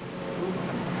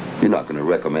 You're not going to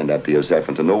recommend that to yourself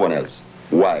and to no one else."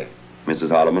 Why, Mrs.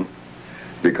 Holloman?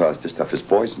 Because this stuff is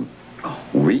poison.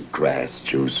 Wheatgrass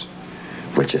juice.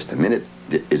 Well, just a minute.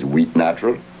 Is wheat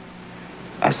natural?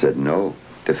 I said, no.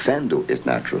 The fendo is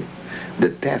natural. The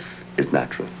teff is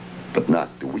natural, but not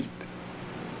the wheat.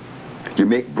 You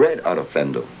make bread out of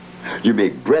fendo. You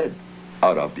make bread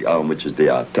out of the which is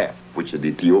the teff, which is the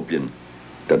Ethiopian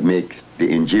that makes the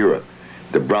injera.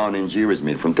 The brown injera is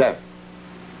made from teff.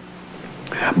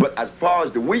 But as far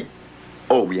as the wheat,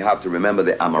 oh, we have to remember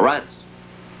the amaranths,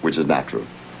 which is natural.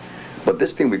 But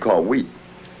this thing we call wheat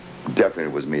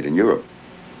definitely was made in Europe.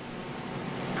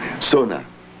 So now,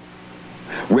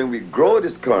 when we grow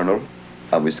this kernel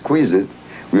and we squeeze it,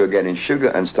 we are getting sugar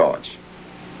and starch.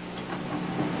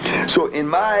 So in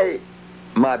my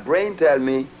brain tell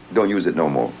me, don't use it no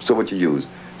more. So what you use?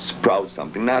 Sprout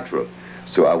something natural.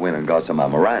 So I went and got some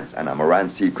amaranth, and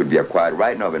amaranth seed could be acquired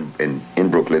right now in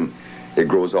Brooklyn. It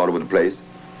grows all over the place.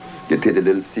 You take the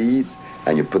little seeds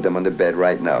and you put them on the bed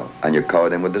right now, and you cover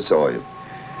them with the soil.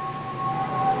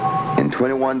 In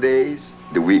 21 days,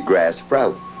 the wheatgrass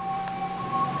sprout.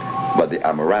 But the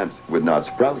amaranth would not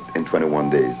sprout in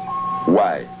 21 days.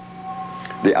 Why?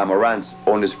 The amaranths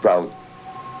only sprout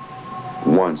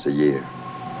once a year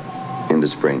in the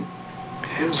spring.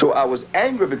 So I was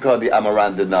angry because the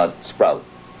amaranth did not sprout.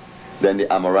 Then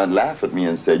the amaranth laughed at me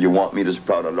and said, "You want me to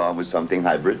sprout along with something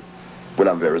hybrid?" Well,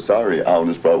 I'm very sorry, I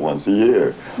only sprout once a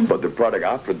year. But the product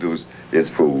I produce is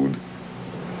food.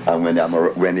 And when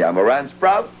the amaranth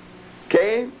sprout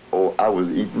came, oh, I was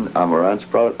eating amaranth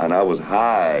sprout, and I was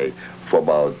high for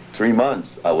about 3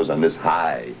 months. I was on this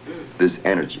high, this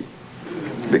energy,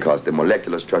 because the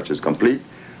molecular structure is complete,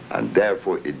 and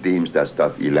therefore it deems that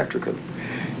stuff electrical.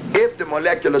 If the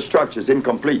molecular structure is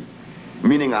incomplete,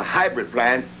 meaning a hybrid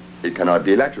plant, it cannot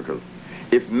be electrical.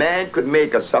 If man could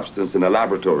make a substance in a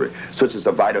laboratory, such as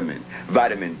a vitamin,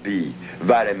 vitamin B,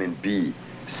 vitamin B,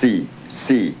 C,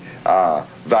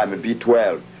 vitamin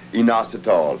B12,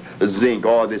 inositol, zinc,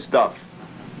 all this stuff.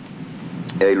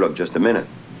 Hey, look, just a minute.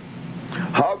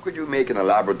 How could you make in a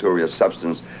laboratory a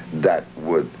substance that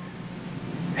would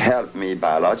help me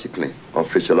biologically or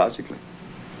physiologically?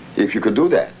 If you could do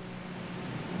that,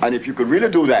 and if you could really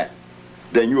do that,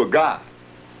 then you are God.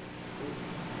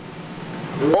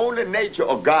 Only nature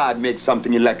or God makes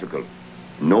something electrical.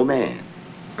 No man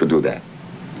could do that.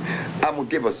 I'm going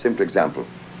to give a simple example.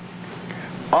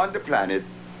 On the planet,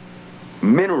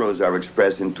 minerals are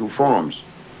expressed in two forms.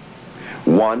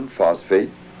 One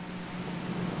phosphate,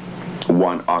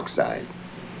 one oxide.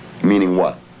 Meaning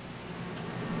what?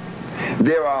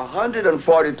 There are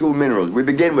 142 minerals. We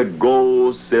begin with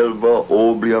gold, silver,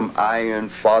 opium, iron,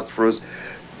 phosphorus,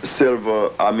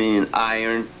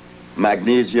 iron,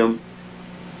 magnesium.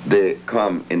 They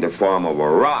come in the form of a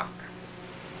rock.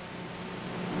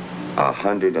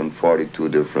 142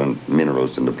 different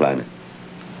minerals in the planet.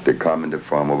 They come in the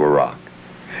form of a rock.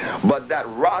 But that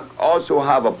rock also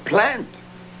have a plant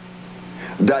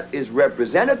that is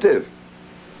representative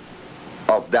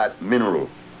of that mineral.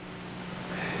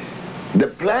 The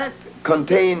plant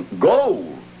contains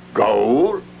gold.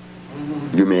 Gold?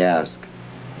 You may ask,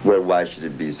 well, why should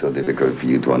it be so difficult for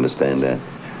you to understand that?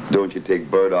 Don't you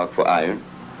take burdock for iron?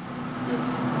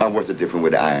 And what's the difference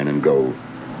with iron and gold?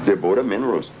 They both are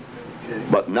minerals. Okay.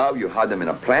 But now you have them in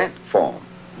a plant form.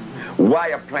 Why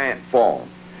a plant form?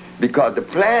 Because the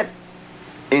plant,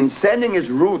 in sending its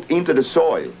root into the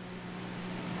soil,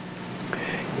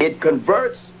 it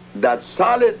converts that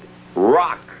solid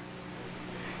rock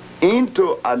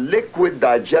into a liquid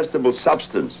digestible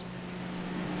substance.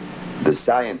 The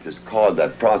scientists call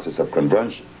that process of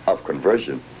conversion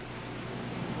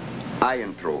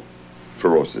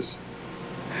iontrophoresis.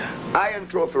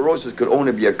 Iontrophoresis could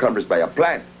only be accomplished by a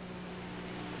plant,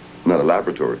 not a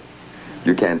laboratory.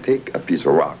 You can't take a piece of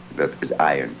rock that is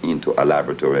iron into a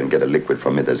laboratory and get a liquid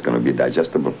from it that's going to be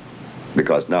digestible,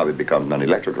 because now it becomes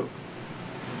non-electrical.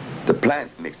 The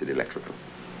plant makes it electrical.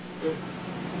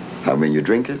 And when you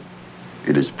drink it,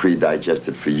 it is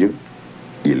pre-digested for you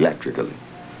electrically,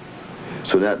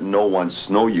 so that no one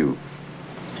snow you.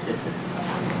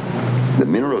 The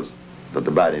minerals that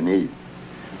the body needs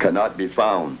cannot be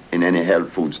found in any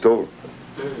health food store.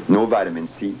 No vitamin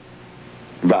C,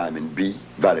 vitamin B,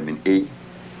 vitamin A.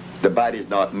 The body is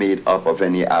not made up of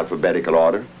any alphabetical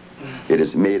order. It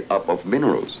is made up of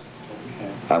minerals.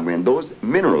 And when those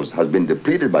minerals have been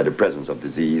depleted by the presence of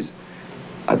disease,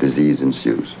 a disease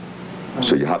ensues.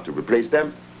 So you have to replace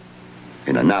them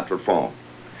in a natural form,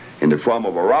 in the form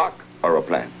of a rock or a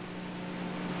plant.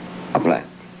 A plant,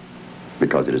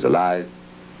 because it is alive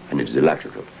and it is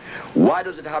electrical. Why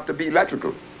does it have to be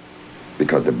electrical?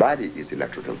 Because the body is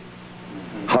electrical.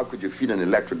 How could you feed an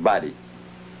electric body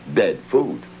dead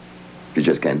food? You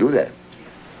just can't do that.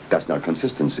 That's not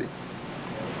consistency.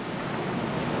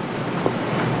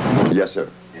 Yes, sir.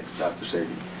 Yes, Dr.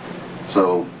 Sebi.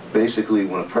 So basically,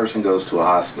 when a person goes to a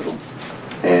hospital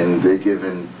and they're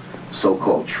given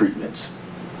so-called treatments,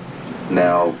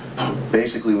 now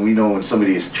basically we know when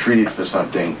somebody is treated for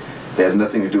something that has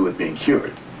nothing to do with being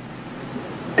cured.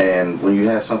 And when you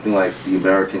have something like the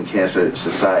American Cancer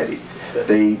Society,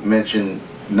 they mention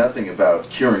nothing about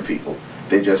curing people.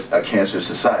 They're just a cancer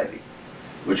society,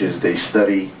 which is they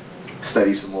study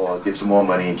some more, get some more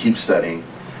money and keep studying,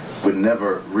 but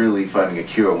never really finding a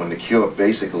cure, when the cure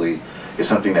basically is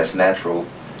something that's natural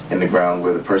in the ground,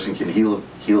 where the person can heal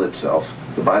itself,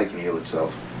 the body can heal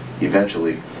itself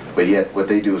eventually. But yet what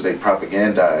they do is they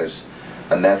propagandize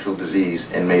a natural disease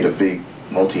and made a big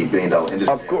multi-billion-dollar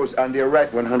industry. Of course, and they're right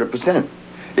 100%.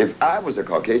 If I was a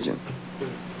Caucasian,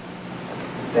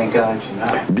 Thank God you're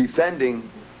not. defending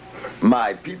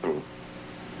my people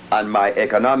and my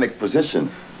economic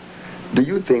position, do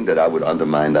you think that I would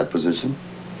undermine that position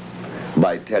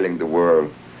by telling the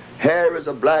world, here is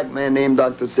a black man named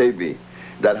Dr. Sebi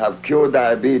that have cured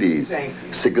diabetes,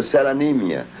 sickle cell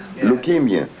anemia,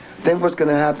 leukemia? Then what's going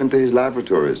to happen to his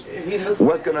laboratories?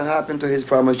 What's going to happen to his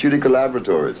pharmaceutical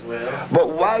laboratories? Well,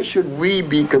 but why should we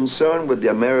be concerned with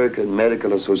the American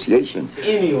Medical Association?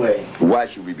 anyway. Why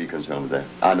should we be concerned with that?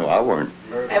 I know I weren't.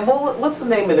 And what's the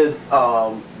name of this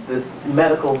this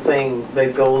medical thing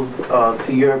that goes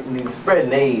to Europe and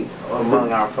spreading AIDS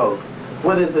among our folks?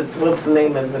 What is it? What's the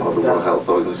name of it? Oh, the World Health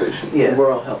Organization. Yes.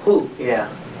 World Health. Who? Yeah.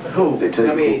 Who? They tell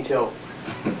you who. WHO.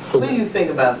 What do you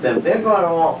think about them? They're going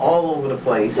all over the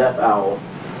place. Death Owl.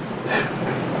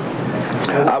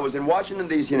 I was in Washington,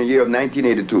 D.C. in the year of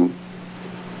 1982.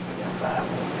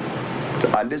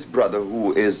 And this brother,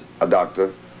 who is a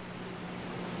doctor,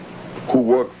 who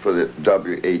worked for the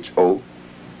WHO,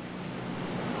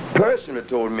 personally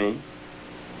told me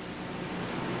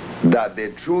that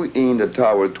they threw in the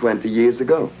towel 20 years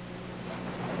ago,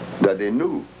 that they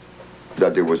knew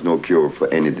that there was no cure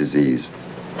for any disease.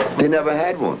 They never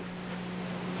had one.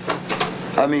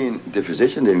 I mean, the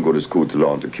physician didn't go to school to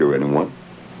learn to cure anyone.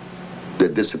 The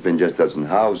discipline just doesn't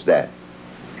house that.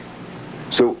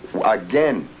 So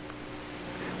again,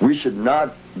 we should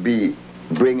not be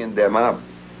bringing them up.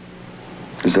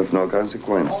 It's of no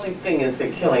consequence. The only thing is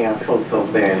they're killing our folks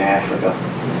over there in Africa.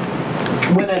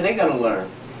 When are they going to learn?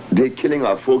 They're killing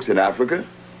our folks in Africa?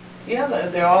 Yeah,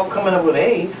 they're all coming up with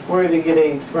AIDS. Where do they get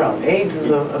AIDS from? AIDS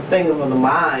is a thing of the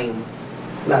mind.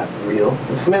 Not real.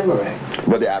 It's Memorex.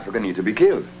 But the African need to be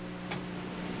killed.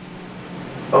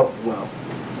 Oh, well.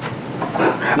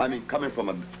 I mean, coming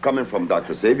from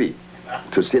Dr. Sebi,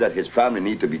 to say that his family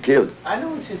need to be killed. I know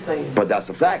what you're saying. But that's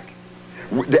a fact.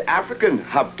 The African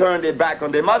have turned their back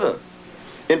on their mother.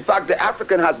 In fact, the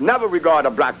African has never regarded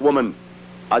a black woman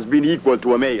as being equal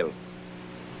to a male.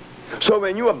 So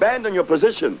when you abandon your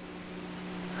position,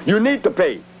 you need to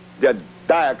pay the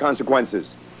dire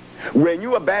consequences. When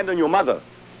you abandon your mother,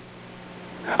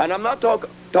 and I'm not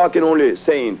talking only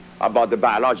saying about the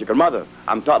biological mother,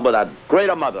 I'm talking about that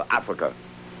greater mother, Africa.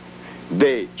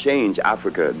 They changed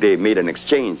Africa. They made an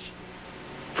exchange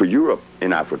for Europe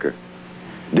in Africa.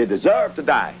 They deserve to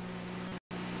die.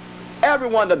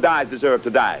 Everyone that dies deserves to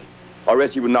die, or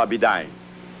else he would not be dying.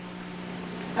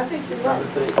 I think you're right.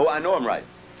 Oh, I know I'm right.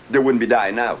 They wouldn't be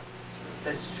dying now.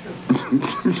 That's true.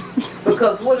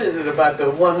 Because what is it about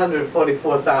the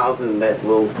 144,000 that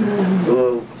will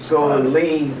go and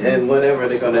lead and whatever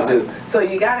they're going to do? So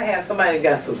you got to have somebody that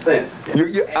got some sense.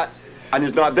 And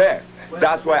it's not there.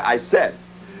 That's why I said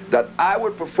that I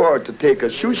would prefer to take a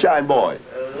shoeshine boy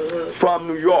from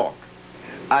New York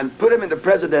and put him in the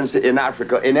presidency in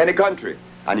Africa, in any country,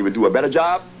 and he would do a better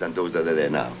job than those that are there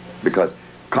now. Because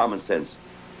common sense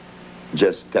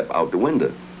just step out the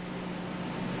window.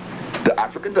 The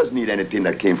African doesn't need anything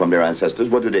that came from their ancestors.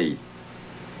 What do they eat?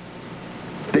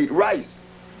 They eat rice.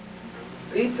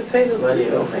 They eat potatoes,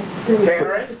 don't they?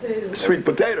 Carrot? Sweet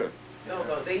potato. No,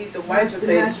 they eat the white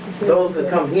potato. Those that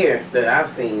come here that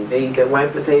I've seen, they eat the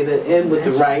white potato in with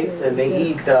the rice, and they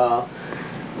eat the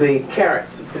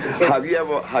carrots. Have you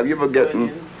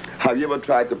ever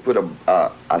tried to put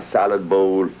a salad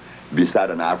bowl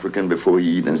beside an African before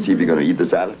he eat and see if he's gonna eat the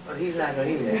salad? Oh, he's not gonna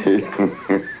eat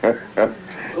that.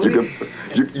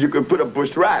 You could put a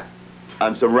bush rat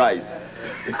and some rice.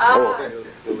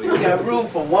 We got room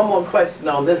for one more question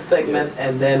on this segment,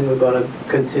 and then we're going to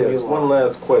continue. Yes, one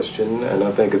last question, and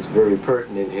I think it's very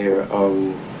pertinent here.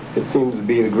 It seems to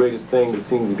be the greatest thing that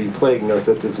seems to be plaguing us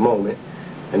at this moment,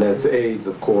 and that's AIDS,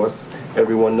 of course.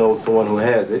 Everyone knows someone who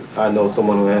has it. I know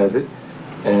someone who has it,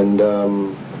 and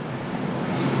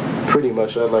pretty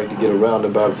much I'd like to get a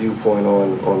roundabout viewpoint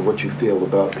on what you feel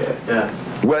about that. Yeah.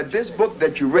 Well, this book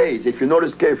that you raised, if you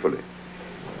notice carefully,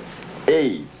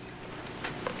 AIDS.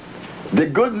 The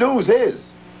good news is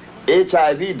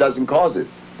HIV doesn't cause it.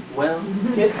 Well,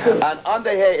 get to it. And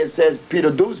under here it says Peter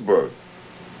Duesberg.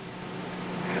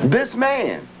 This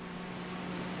man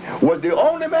was the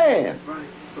only man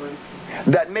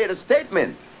that made a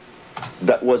statement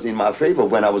that was in my favor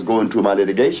when I was going through my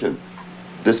litigation.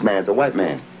 This man's a white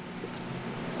man.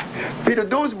 Peter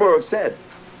Duesberg said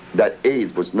that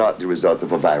AIDS was not the result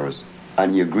of a virus,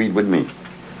 and he agreed with me.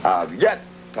 I've yet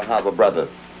to have a brother,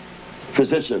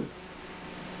 physician,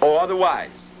 or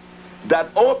otherwise, that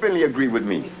openly agreed with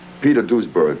me. Peter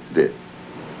Duesberg did.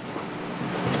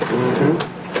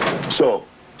 So,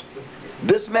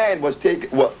 this man was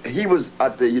he was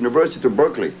at the University of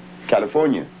Berkeley,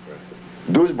 California.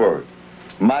 Duesberg,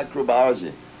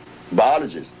 microbiology,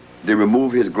 biologist. They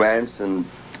removed his grants and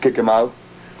kick him out,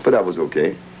 but that was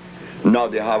okay. Now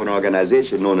they have an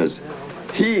organization known as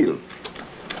HEAL,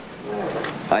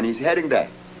 and he's heading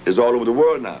that. It's all over the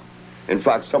world now. In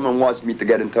fact, someone wants me to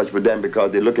get in touch with them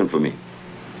because they're looking for me.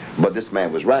 But this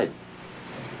man was right.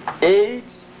 AIDS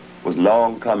was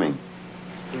long coming.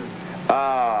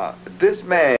 This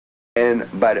man,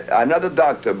 another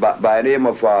doctor by the name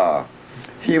of,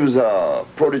 he was a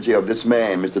protege of this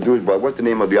man, Mr. Duesberg. What's the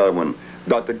name of the other one?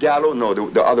 Dr. Gallo? No,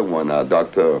 the other one,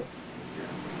 Dr.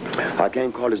 I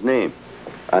can't call his name.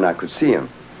 And I could see him.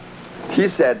 He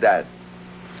said that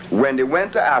when they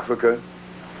went to Africa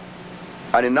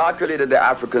and inoculated the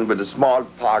Africans with the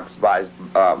smallpox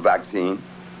vaccine,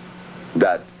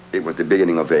 that it was the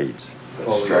beginning of AIDS.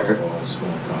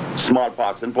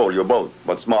 Smallpox and polio both,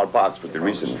 but smallpox was the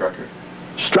reason.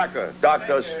 Strecker,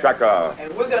 Dr. Strecker.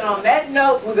 And we're going to, on that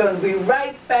note, we're going to be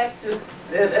right back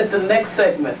at the next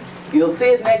segment. You'll see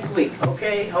it next week,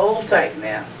 okay? Hold tight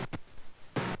now.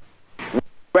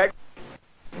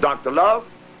 Dr. Love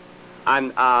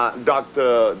and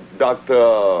Dr.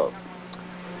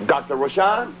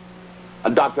 Roshan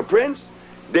and Dr. Prince,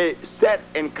 they sat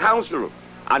in council,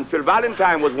 and Phil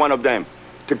Valentine was one of them,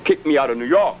 to kick me out of New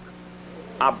York.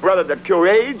 Our brother that cured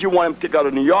AIDS, you want him kicked out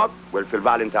of New York? Well, Phil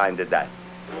Valentine did that.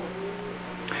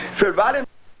 Phil Valentine,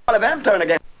 all of them turned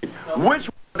against me, which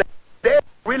they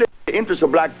really the interest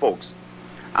of black folks.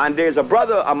 And there's a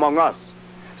brother among us.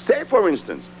 Say, for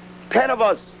instance, 10 of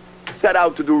us set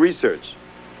out to do research,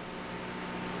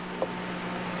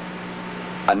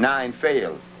 and 9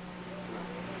 failed.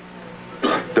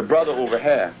 The brother over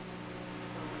here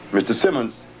Mr.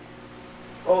 Simmons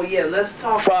Oh yeah, let's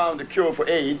talk. found the cure for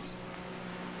AIDS,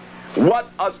 what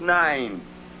us 9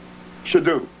 should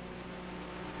do?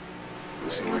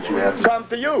 Listen, what you have to Come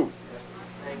to you.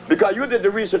 Because you did the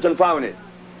research and found it.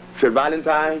 Phil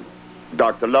Valentine,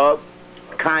 Dr. Love,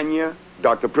 Kanye,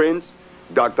 Dr. Prince,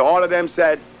 all of them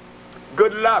said,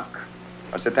 good luck.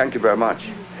 I said, thank you very much.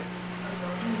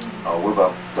 what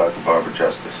about Dr. Barbara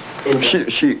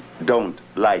Justice? She don't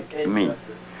like me.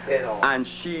 At all. And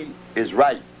she is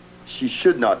right. She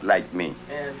should not like me.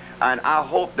 And I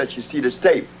hope that she see this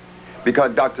tape.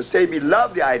 Because Dr. Sebi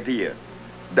loved the idea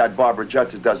that Barbara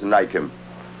Justice doesn't like him.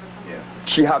 Yeah.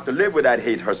 She have to live with that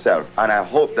hate herself. And I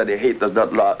hope that the hate does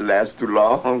not last too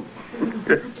long.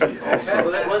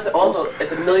 Also, at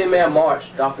the Million Man March,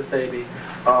 Dr. Sebi,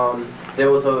 there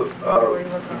was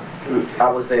I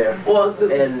was there. Well,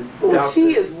 And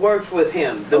she has worked with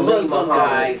him, the Alim Muslim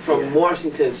Muhammad, guy from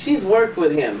Washington. She's worked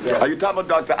with him. Yeah. Are you talking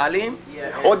about Dr. Alim?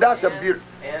 Yeah, Oh, that's a beautiful...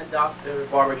 And Dr.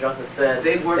 Barbara Justice said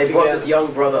They worked brought together. this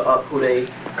young brother up who they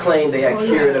claimed they had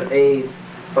cured of AIDS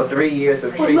for 3 years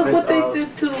of Well, treatment look what they of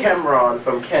did to Cameron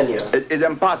from Kenya. It is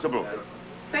impossible.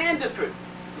 Sandiford.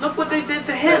 Look what they did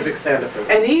to him. Cedric Sandiford.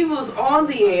 And he was on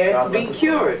the air to be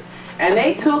cured. And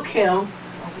they took him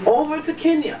over to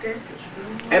Kenya.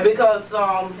 And because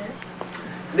of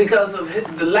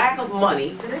the lack of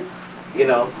money, you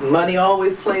know, money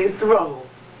always plays the role,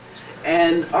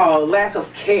 and lack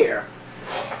of care,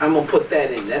 I'm going to put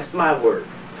that in, that's my word,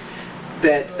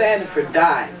 that Sandiford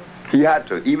died. He had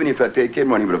to. Even if I take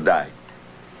Cameron, he would have died.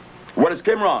 What is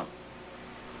Cameron?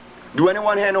 Do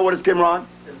anyone here know what is Cameron?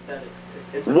 Synthetic.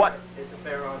 What? It's a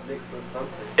Pharaoh mixed with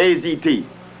something. AZT.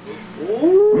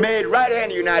 Ooh. Made right here in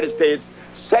the United States,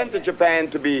 sent to Japan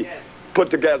to be put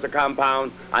together as a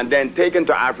compound, and then taken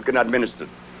to Africa and administered.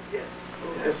 Yes,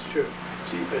 that's true.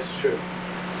 That's true.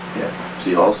 Yeah.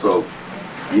 See, also,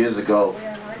 years ago,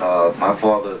 my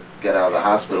father got out of the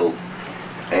hospital,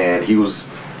 and he was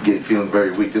feeling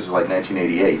very weak. This was like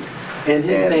 1988. And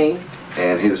his name?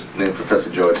 And his name, Professor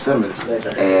George Simmons.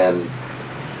 And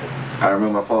I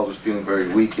remember my father was feeling very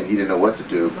weak, and he didn't know what to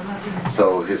do.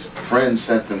 So his friend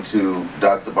sent him to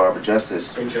Dr. Barbara Justice,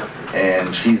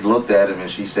 and she looked at him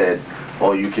and she said,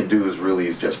 all you can do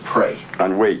is just pray.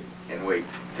 And wait. And wait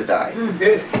to die.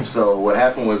 So what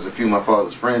happened was a few of my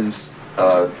father's friends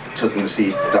took him to see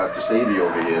Dr. Sebi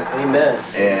over here. Amen.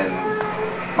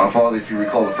 And my father, if you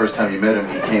recall the first time you met him,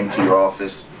 he came to your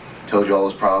office, told you all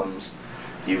his problems.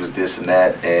 He was this and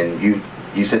that, and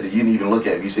you said that you didn't even look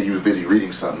at him. You said you was busy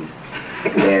reading something.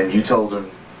 And you told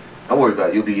him, don't worry about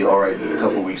it, you'll be all right in a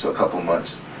couple of weeks or a couple of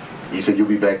months. You said you'll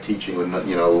be back teaching with,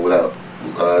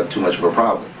 without too much of a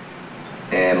problem.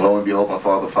 And lo and behold, my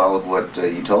father followed what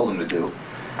you told him to do,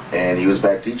 and he was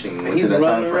back teaching. He's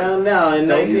running around now in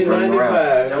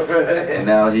 1995. And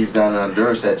now he's down in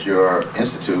Honduras at your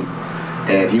institute,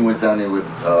 and he went down there with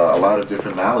a lot of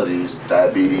different maladies,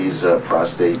 diabetes,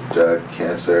 prostate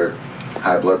cancer,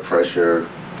 high blood pressure,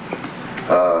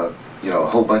 a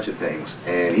whole bunch of things.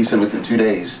 And he said within 2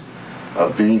 days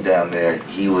of being down there,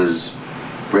 he was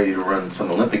ready to run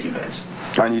some Olympic events.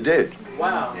 And he did.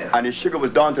 Wow. Yeah. And his sugar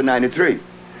was down to 93.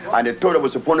 And they thought it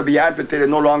was supposed to be amputated,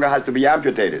 no longer has to be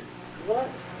amputated. What?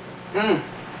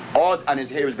 And his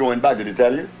hair was growing back, did he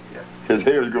tell you? Yeah. His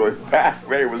hair was growing back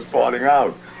where it was falling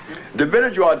out. The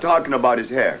village you are talking about is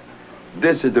here.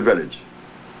 This is the village.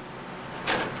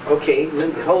 Okay,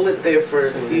 let me hold it there for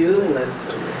a few, and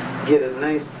let's get a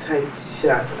nice tight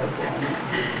shot of it.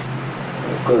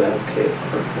 Okay,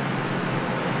 perfect.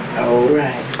 All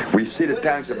right. We see the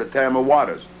tanks of the thermal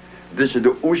waters. This is the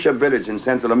Usha village in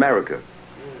Central America.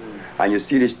 And you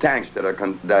see these tanks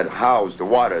that house the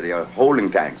water. They are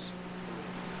holding tanks.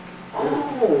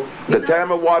 Oh. The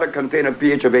thermal water contains a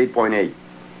pH of 8.8.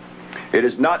 It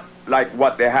is not like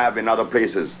what they have in other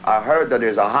places. I heard that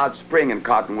there's a hot spring in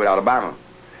Cottonwood, Alabama.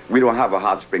 We don't have a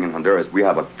hot spring in Honduras. We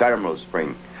have a thermal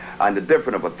spring. And the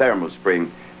difference of a thermal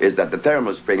spring is that the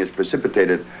thermal spring is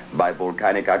precipitated by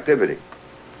volcanic activity,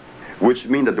 which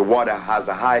means that the water has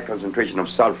a high concentration of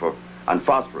sulfur and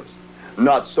phosphorus.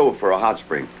 Not so for a hot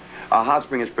spring. A hot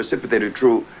spring is precipitated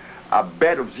through a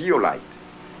bed of zeolite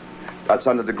that's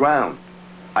under the ground.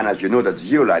 And as you know, that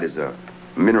zeolite is a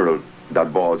mineral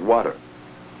that boils water.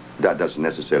 That doesn't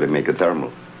necessarily make it thermal.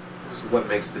 So what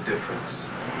makes the difference?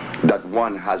 That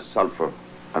one has sulfur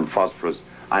and phosphorus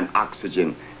and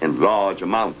oxygen in large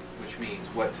amount. Which means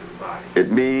what to the body?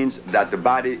 It means that the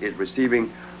body is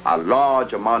receiving a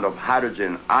large amount of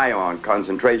hydrogen ion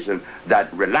concentration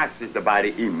that relaxes the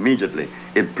body immediately.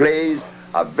 It plays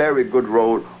a very good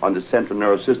role on the central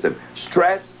nervous system.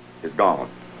 Stress is gone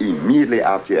immediately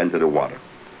after you enter the water.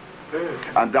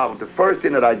 And that was the first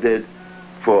thing that I did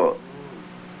for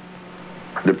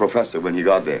the professor when he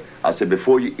got there. I said,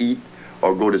 before you eat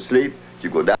or go to sleep, you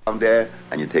go down there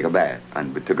and you take a bath.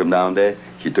 And we took him down there,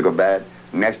 he took a bath.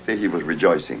 Next day he was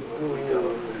rejoicing.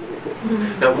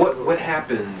 Now what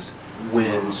happens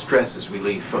when stress is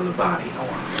relieved from the body?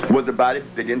 Well, the body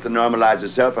begins to normalize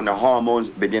itself and the hormones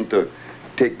begin to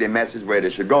take their message where they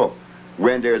should go.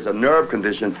 When there's a nerve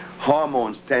condition,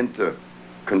 hormones tend to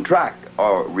contract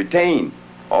or retain,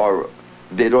 or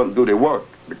they don't do their work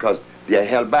because they are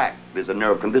held back. There's a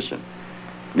nerve condition.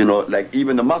 You know, like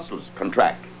even the muscles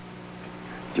contract.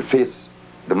 Your face,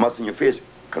 the muscle in your face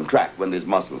contract when there's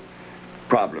muscle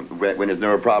problem, when there's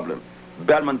nerve problem.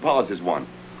 Bellman palsy is one.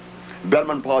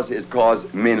 Bellman palsy is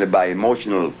caused mainly by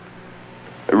emotional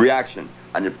reaction,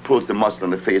 and it pulls the muscle in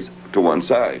the face to one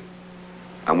side.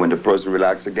 And when the person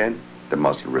relaxes again, the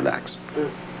muscle relaxes.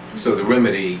 So the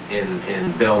remedy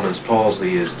in Bellman's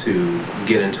palsy is to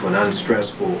get into an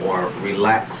unstressful or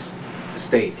relaxed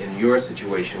state. In your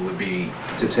situation would be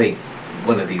to take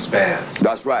one of these baths.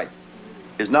 That's right.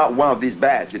 It's not one of these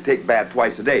baths. You take bath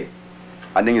twice a day.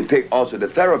 And then you take also the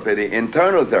therapy, the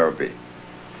internal therapy,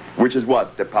 which is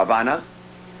what? The pavana,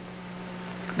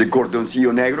 the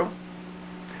cordoncillo negro,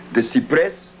 the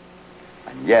cypress,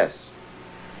 and yes,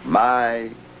 my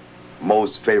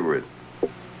most favorite,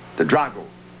 the drago.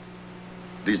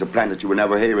 These are plants that you will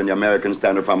never hear in the American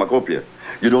Standard Pharmacopoeia.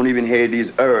 You don't even hear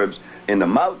these herbs in the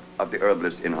mouth of the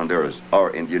herbalist in Honduras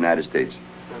or in the United States.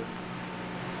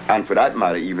 And for that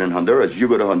matter, even in Honduras, you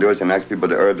go to Honduras and ask people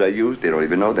the herbs I use, they don't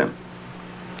even know them.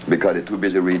 Because they're too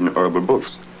busy reading herbal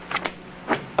books.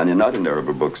 And you're not in the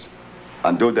herbal books.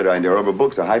 And those that are in the herbal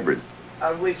books are hybrid.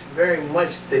 I wish very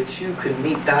much that you could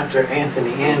meet Dr.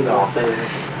 Anthony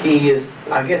Andolph. He is,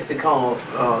 I guess they call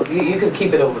him, you can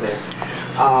keep it over there.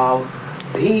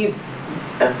 He's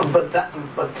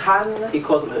botanist. He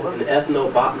calls him an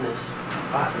ethnobotanist.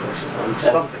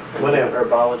 Something, whatever.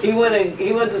 Herbology.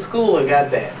 He went to school and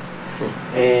got that.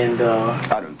 And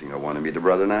I don't think I want to meet the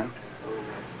brother now.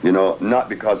 You know, not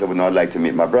because I would not like to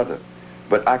meet my brother,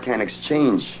 but I can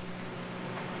exchange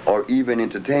or even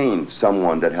entertain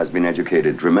someone that has been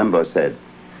educated. Remember I said,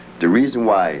 the reason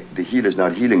why the healer is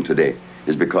not healing today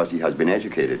is because he has been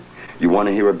educated. You want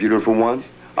to hear a beautiful one?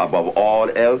 Above all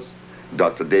else,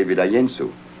 Dr. David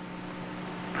Ayensu.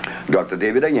 Dr.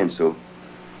 David Ayensu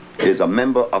is a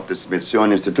member of the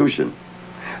Smithsonian Institution.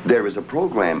 There is a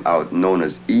program out known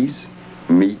as East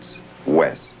Meets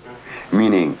West,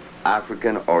 meaning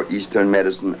African or Eastern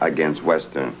medicine against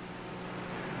Western.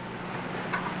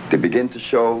 They begin to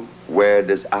show where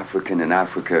this African in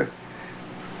Africa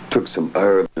took some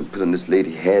herbs and put on this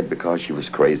lady's head because she was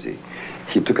crazy.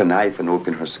 He took a knife and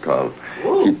opened her skull.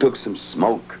 Ooh. He took some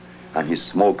smoke and he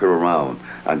smoked her around.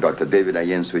 And Dr. David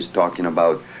Ayensu is talking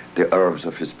about the herbs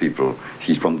of his people.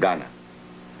 He's from Ghana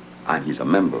and he's a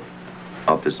member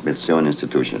of the Smithsonian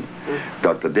Institution.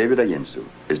 Dr. David Ayensu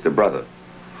is the brother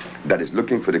that is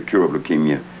looking for the cure of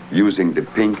leukemia using the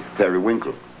pink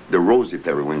periwinkle, the rosy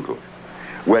periwinkle.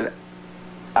 Well,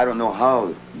 I don't know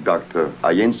how Dr.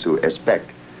 Ayensu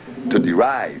expects to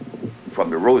derive from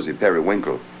the rosy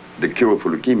periwinkle the cure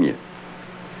for leukemia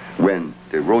when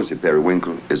the rosy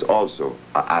periwinkle is also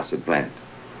an acid plant.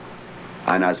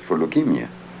 And as for leukemia,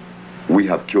 we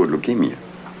have cured leukemia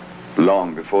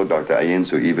long before Dr.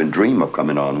 Ayensu even dreamed of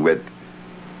coming on with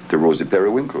the rosy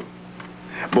periwinkle.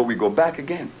 But we go back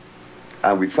again.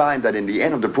 And we find that in the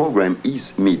end of the program,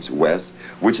 East Meets West,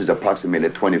 which is approximately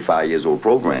a 25 years old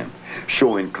program,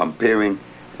 showing comparing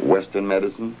Western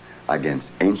medicine against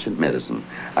ancient medicine.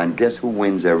 And guess who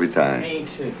wins every time?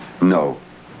 ancient. No.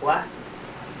 What?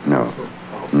 No.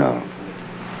 No.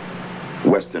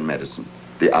 Western medicine,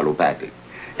 the allopathic.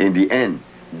 In the end,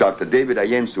 Dr. David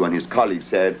Ayensu and his colleagues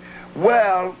said,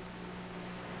 well,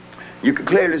 you can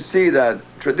clearly see that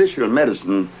traditional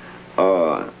medicine,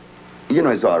 you know,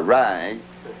 it's all right,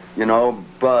 you know,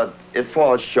 but it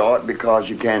falls short because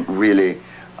you can't really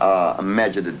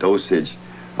measure the dosage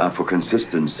for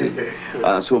consistency.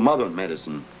 So modern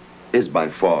medicine is by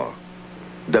far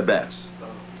the best.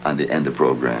 And they end the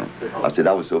program. I said,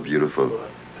 that was so beautiful.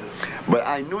 But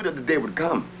I knew that the day would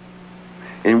come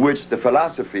in which the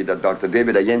philosophy that Dr.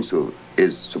 David Ayensu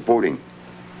is supporting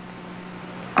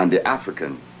and the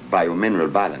African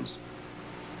biomineral balance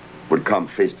would come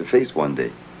face to face one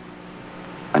day.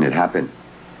 And it happened.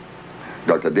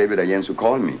 Dr. David Ayensu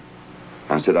called me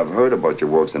and said, I've heard about your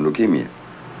works on leukemia,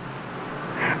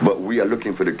 but we are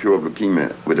looking for the cure of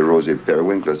leukemia with the rosy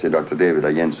periwinkle. I said, Dr. David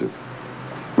Ayensu,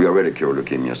 we already cured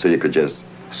leukemia, so you could just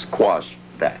squash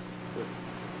that.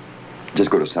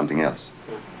 Just go to something else.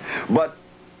 But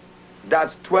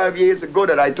That's 12 years ago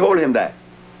that I told him that.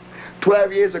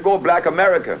 12 years ago, Black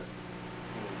America,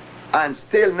 and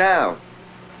still now,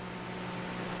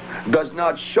 does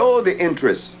not show the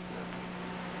interest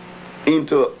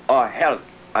into our health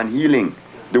and healing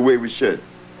the way we should.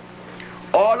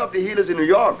 All of the healers in New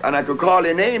York, and I could call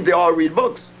their names, they all read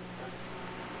books.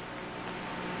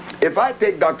 If I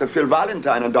take Dr. Phil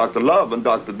Valentine and Dr. Love and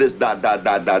Dr. this,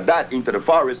 that into the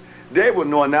forest, they would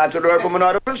know a natural herb from an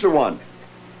artificial one.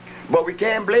 But we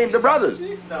can't blame the brothers.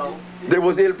 No. They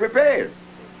was ill prepared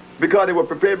because they were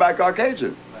prepared by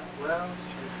Caucasians. Well,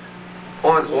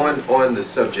 On the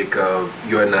subject of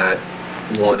you're not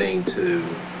wanting to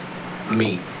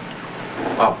meet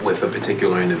up with a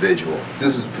particular individual,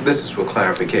 this is for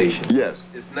clarification. Yes.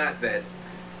 It's not that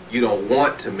you don't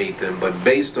want to meet them, but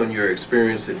based on your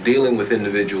experience of dealing with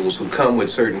individuals who come with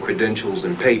certain credentials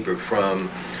and paper from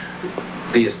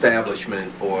the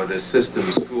establishment or the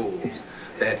system schools,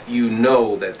 that you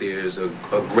know that there's a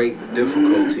great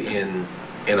difficulty in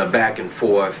a back and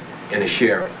forth and a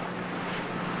sharing.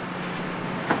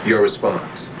 Your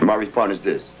response? My response is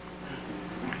this.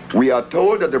 We are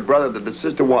told that the brother that the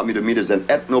sister want me to meet is an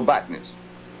ethno-blackness.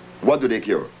 What do they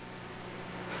cure?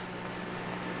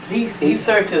 he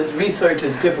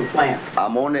researches different plants.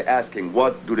 I'm only asking,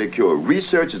 what do they cure?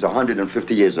 Research is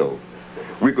 150 years old.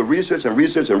 We could research and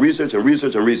research and research and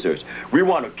research and research. We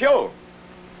want to cure.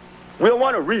 We don't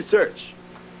want to research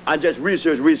and just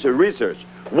research.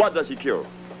 What does he cure?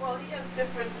 Well, he has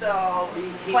different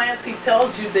plants. He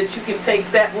tells you that you can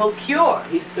take that will cure.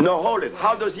 No, hold it.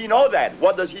 How does he know that?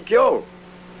 What does he cure?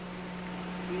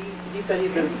 He said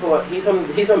he's been taught. He's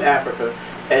from Africa,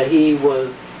 and he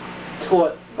was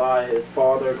taught by his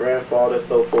father, grandfather,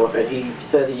 so forth. And he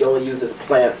says he only uses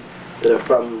plants that are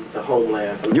from the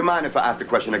homeland. You mind if I ask the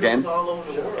question again? It's all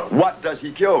over the world. What does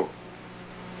he cure?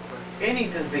 Any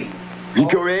disease. He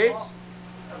cure AIDS?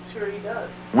 I'm sure he does.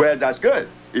 Well, that's good.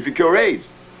 If he cure AIDS.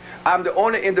 I'm the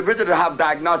only individual to have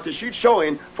diagnostic sheets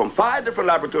showing from 5 different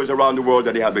laboratories around the world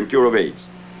that they have been cured of AIDS.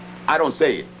 I don't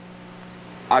say it.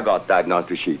 I got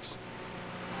diagnostic sheets.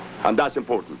 And that's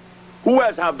important. Who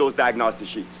else have those diagnostic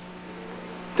sheets?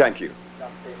 Thank you.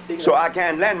 So I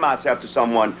can't lend myself to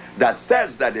someone that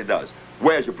says that it does.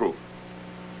 Where's your proof?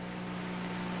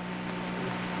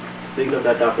 Speaking of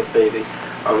that, Dr. Sebi,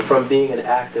 from being an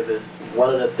activist,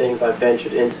 one of the things I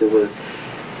ventured into was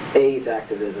AIDS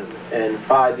activism. And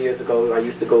 5 years ago, I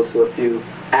used to go to a few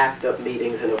ACT UP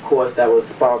meetings, and of course that was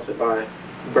sponsored by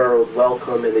Burroughs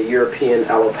Wellcome and the European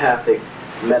Allopathic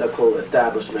Medical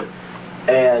Establishment.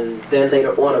 And then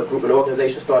later on, an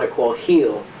organization started called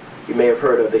HEAL. You may have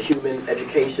heard of the Human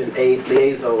Education AIDS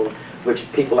Liaison, which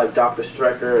people like Dr.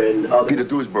 Strecker and others, Peter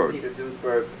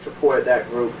Duisberg supported that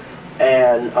group.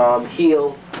 And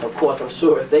HEAL, of course, I'm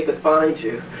sure if they could find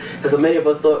you, because many of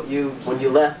us thought when you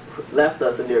left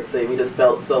us in New York City, we just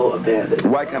felt so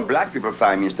abandoned. Why can't black people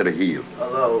find me instead of HEAL?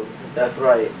 Alone, that's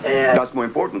right. And that's more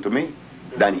important to me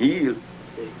than HEAL.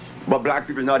 But black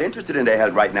people are not interested in their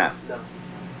health right now. No.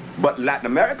 But Latin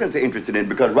Americans are interested in it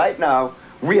because right now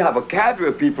we have a cadre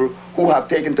of people who have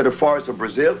taken to the forests of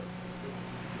Brazil,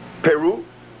 Peru,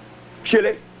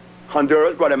 Chile,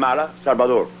 Honduras, Guatemala,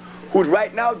 Salvador, who's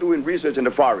right now doing research in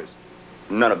the forest.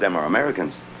 None of them are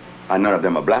Americans, and none of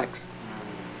them are blacks.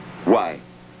 Why?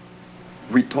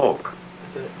 We talk,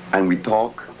 and we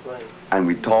talk, and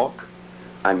we talk,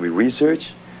 and we research,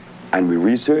 and we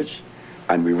research,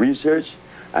 and we research,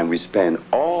 and we spend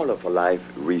all of our life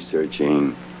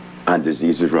researching, and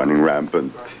disease is running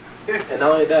rampant. And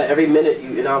not only that, every minute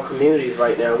in our communities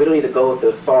right now, we don't need to go with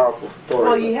the sorrowful story.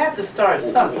 Well, you have to start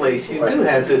someplace. You do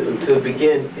have to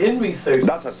begin in research.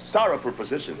 That's a sorrowful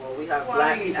position. Well, we have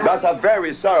black. That's a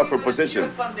very sorrowful position.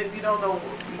 You're something if you don't know.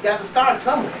 You got to start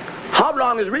somewhere. How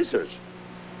long is research?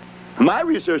 My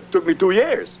research took me 2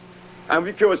 years, and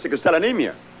we cure sickle cell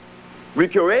anemia, we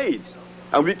cure AIDS,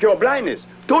 and we cure blindness.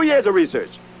 2 years of research.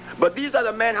 But these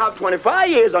other men have 25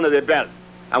 years under their belt,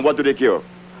 and what do they cure?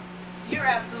 You're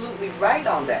absolutely right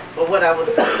on that. But what I was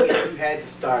saying is you had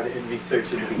to start in research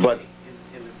in the beginning. But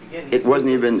in the beginning, it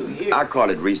wasn't 2 even, years. I call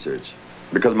it research,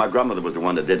 because my grandmother was the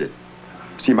one that did it.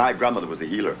 See, my grandmother was a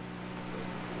healer.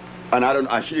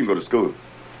 And she didn't go to school.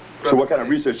 So what kind of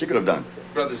research she could have done?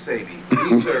 Brother Sebi,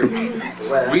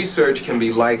 research can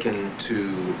be likened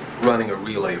to running a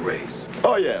relay race.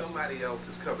 Oh, yes. Somebody else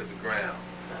has covered the ground,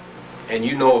 and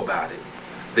you know about it.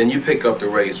 Then you pick up the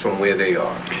race from where they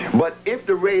are. But if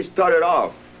the race started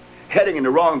off heading in the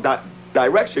wrong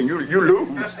direction, you lose.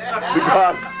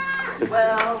 Because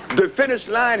the finish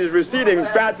line is receding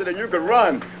faster than you can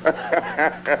run. We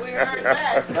heard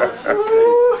that.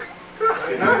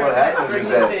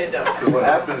 What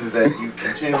happens is that you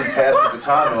continually pass the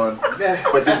baton on,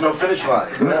 but there's no finish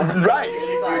line. Right.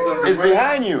 It's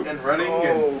behind you. And running.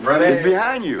 It's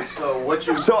behind you.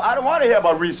 So I don't want to hear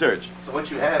about research. So what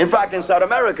you have. In fact, in South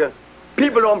America,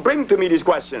 people don't bring to me these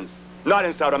questions. Not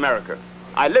in South America.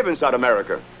 I live in South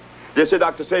America. They say,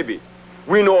 Dr. Sebi,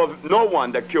 we know of no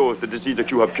one that cures the disease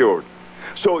that you have cured.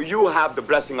 So you have the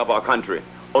blessing of our country.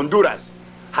 Honduras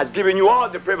has given you all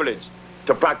the privilege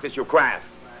to practice your craft,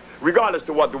 regardless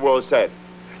to what the world said.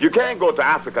 You can't go to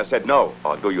Africa. I said, no.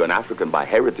 Although you're an African by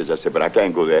heritage, I said, but I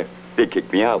can't go there. They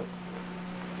kicked me out.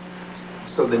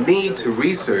 So the need to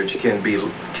research can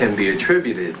be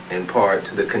attributed in part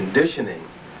to the conditioning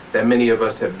that many of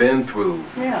us have been through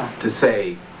to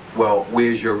say, well,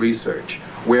 where's your research?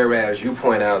 Whereas you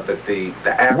point out that the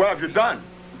what have you done?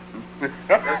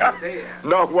 That's what they ask.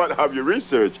 No, what have you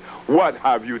researched? What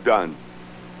have you done?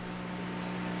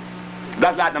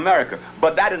 That's Latin America.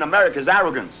 But that in America is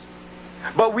arrogance.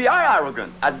 But we are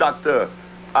arrogant,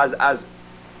 as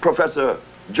Professor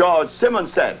George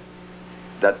Simmons said,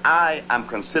 that I am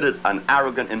considered an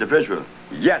arrogant individual.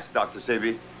 Yes, Dr.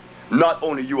 Sebi, not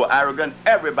only you are arrogant,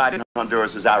 everybody in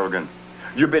Honduras is arrogant.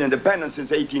 You've been independent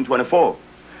since 1824.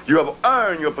 You have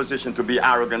earned your position to be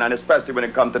arrogant, and especially when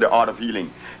it comes to the art of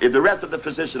healing. If the rest of the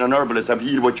physicians and herbalists have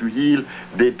healed what you heal,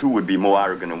 they too would be more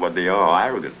arrogant than what they are,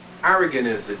 arrogant. Arrogant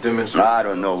is a demonstration. I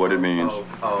don't know what it means.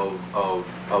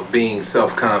 Of being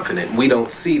self-confident. We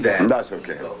don't see that. That's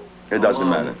okay. It doesn't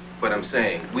matter. But I'm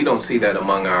saying, we don't see that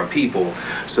among our people,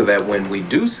 so that when we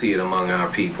do see it among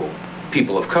our people,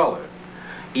 people of color,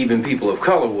 even people of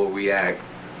color will react,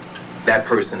 that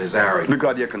person is arrogant.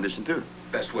 Because they're conditioned too.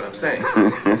 That's what I'm saying.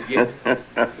 Yeah.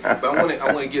 But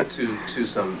I want to get to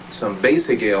some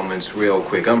basic ailments real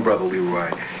quick. I'm Brother Leroy,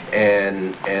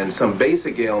 and some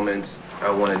basic ailments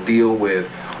I want to deal with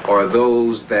are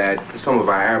those that some of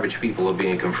our average people are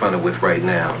being confronted with right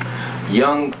now.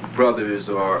 Young brothers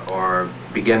are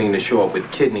beginning to show up with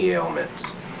kidney ailments,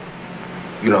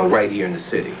 you know, right here in the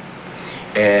city.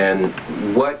 And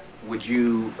what would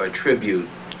you attribute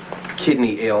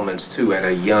kidney ailments to at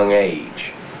a young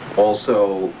age?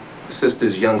 Also,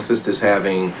 young sisters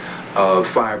having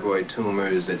fibroid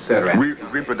tumors, etc.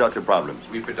 Reproductive problems.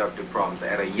 Reproductive problems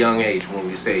at a young age. When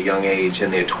we say young age,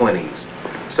 in their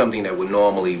 20s, something that would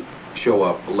normally show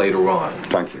up later on.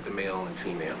 Thank you. The male and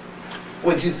female.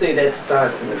 Would you say that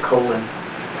starts in the colon?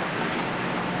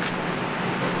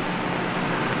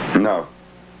 No.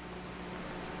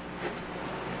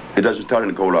 It doesn't start in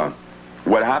the colon.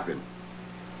 What happened?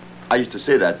 I used to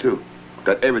say that too,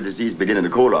 that every disease begins in the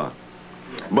colon.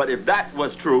 But if that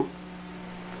was true,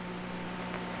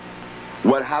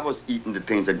 what have us eating the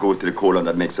things that goes to the colon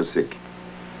that makes us sick?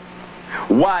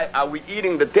 Why are we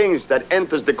eating the things that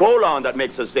enters the colon that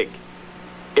makes us sick?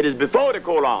 It is before the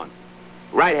colon,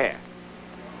 right here.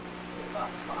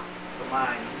 The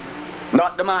mind.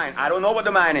 Not the mind. I don't know what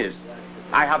the mind is.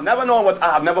 I have never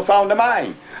found the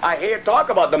mind. I hear talk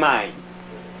about the mind.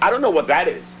 I don't know what that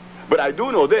is. But I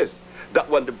do know this, that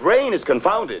when the brain is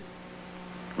confounded,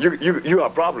 you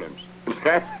have problems.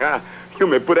 You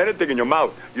may put anything in your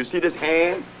mouth. You see this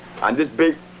hand and this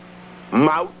big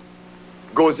mouth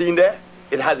goes in there.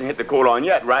 It hasn't hit the colon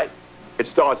yet, right? It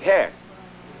starts here.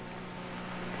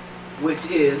 Which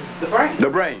is the brain. The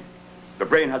brain. The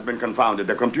brain has been confounded.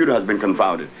 The computer has been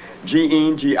confounded. G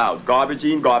in, G out. Garbage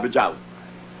in, garbage out.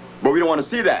 But we don't want to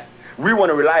see that. We want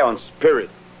to rely on spirit,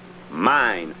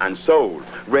 mind, and soul,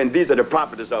 when these are the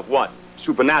properties of what?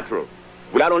 Supernatural.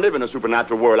 Well, I don't live in a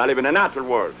supernatural world. I live in a natural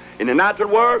world. In the natural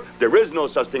world, there is no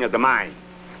such thing as the mind.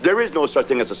 There is no such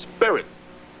thing as a spirit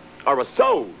or a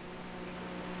soul.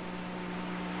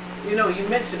 You know, you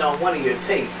mentioned on one of your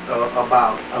tapes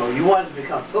about you wanted to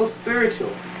become so spiritual,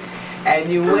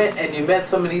 and you went and you met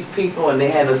some of these people, and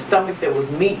they had a stomach that was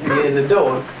meeting you in the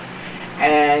door,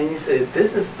 and you said,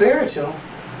 "This is spiritual.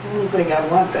 I don't think I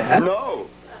want that." No,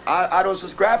 I don't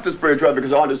subscribe to spiritual,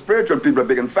 because all the spiritual people are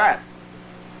big and fat.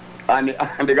 And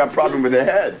they got problems with their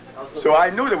head. So I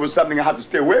knew there was something I had to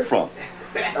stay away from.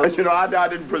 And, you know, I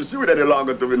didn't pursue it any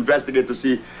longer to investigate to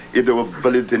see if there was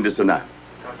validity in this or not.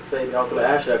 Dr. Sebi, also to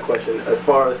ask you that question, as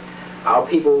far as our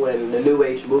people and the New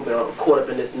Age movement are caught up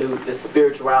in this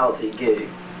spirituality gig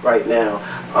right now,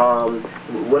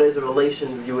 what is the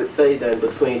relation, you would say, then,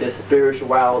 between this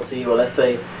spirituality, or let's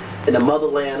say in the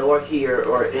motherland or here,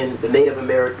 or in the Native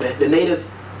American, the Native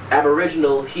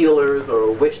Aboriginal healers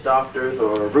or witch doctors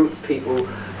or roots people?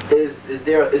 Is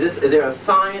there a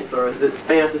science, or is it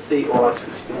fantasy, or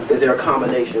is there a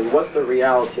combination? What's the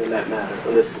reality in that matter,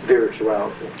 of this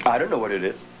spirituality? I don't know what it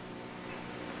is.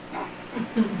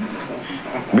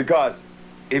 Because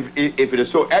if it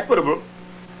is so equitable,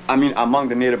 I mean, among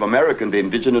the Native American, the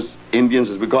indigenous Indians,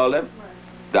 as we call them,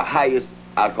 the highest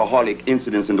alcoholic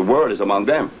incidence in the world is among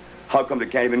them. How come they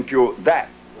can't even cure that?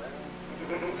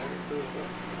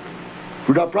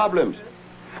 We got problems.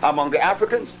 Among the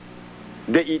Africans,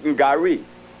 they eating gari.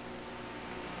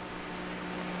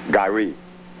 Gari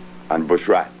and bush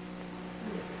rat.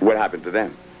 What happened to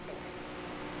them?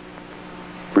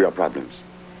 We have problems.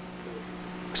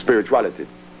 Spirituality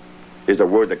is a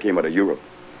word that came out of Europe.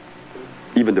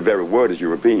 Even the very word is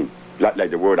European, like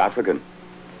the word African.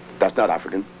 That's not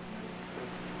African.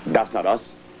 That's not us.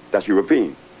 That's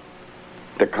European.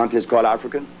 The country is called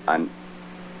African, and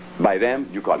by them,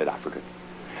 you call it African.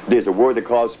 There's a word they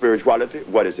call spirituality.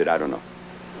 What is it? I don't know.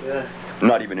 Yeah.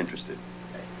 Not even interested.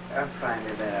 I find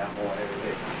it out.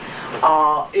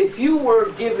 If you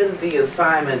were given the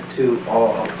assignment to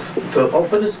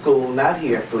open a school, not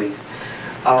here, please,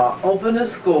 open a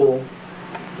school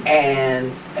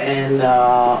and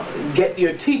get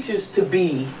your teachers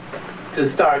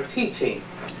to start teaching,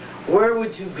 where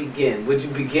would you begin? Would you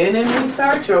begin in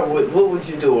research, or what would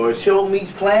you do? Or show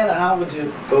me plan, or how would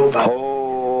you go about it?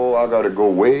 Oh, I got to go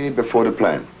way before the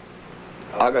plan.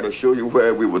 I got to show you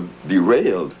where we were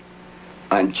derailed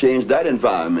and change that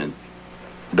environment,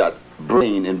 that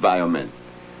brain environment.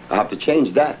 I have to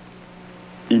change that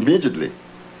immediately,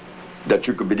 that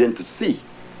you could begin to see.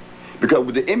 Because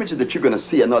with the images that you're going to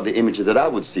see are not the images that I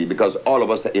would see, because all of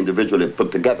us are individually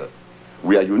put together.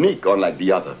 We are unique, unlike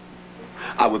the other.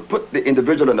 I would put the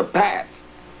individual on a path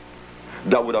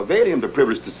that would avail him the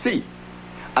privilege to see.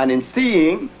 And in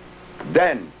seeing,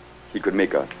 then he could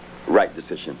make a right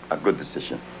decision, a good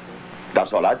decision.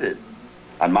 That's all I did.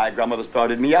 And my grandmother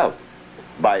started me out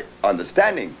by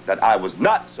understanding that I was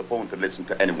not supposed to listen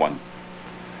to anyone.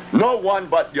 No one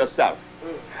but yourself.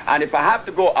 And if I have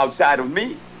to go outside of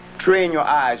me, train your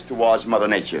eyes towards Mother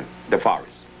Nature, the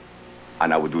forest.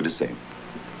 And I would do the same.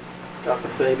 Dr.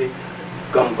 Sebi,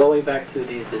 going back to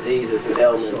these diseases and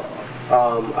ailments,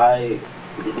 I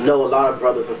know a lot of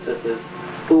brothers and sisters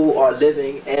who are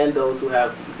living and those who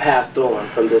have passed on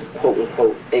from this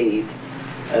quote-unquote AIDS.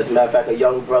 As a matter of fact, a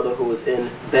young brother who was in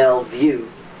Bellevue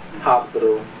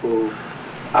Hospital, who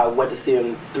I went to see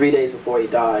him 3 days before he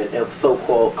died, of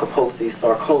so-called Kaposi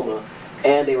sarcoma,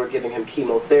 and they were giving him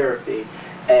chemotherapy,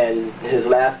 and in his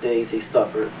last days he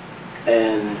suffered.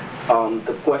 And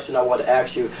the question I want to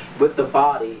ask you, with the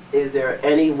body, is there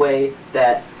any way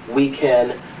that we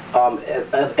can, of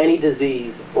any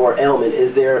disease or ailment,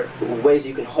 is there ways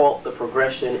you can halt the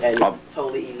progression and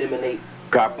totally eliminate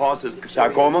Kaposi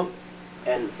sarcoma?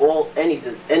 And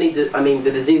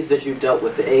the diseases that you've dealt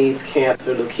with, the AIDS,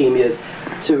 cancer, leukemias,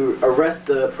 to arrest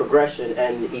the progression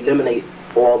and eliminate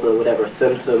all the whatever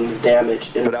symptoms, damage.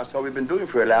 But that's all we've been doing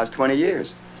for the last 20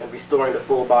 years. And restoring the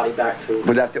full body back to...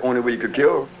 But that's the only way you could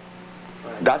cure.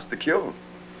 Right. That's the cure.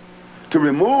 To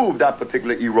remove that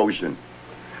particular erosion,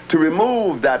 to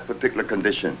remove that particular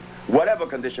condition, whatever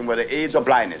condition, whether AIDS or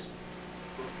blindness,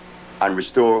 and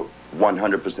restore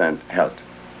 100% health.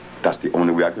 That's the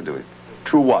only way I could do it.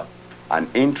 Through what? An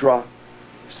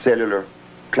intracellular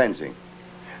cleansing.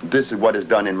 This is what is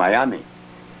done in Miami.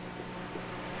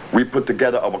 We put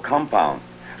together our compound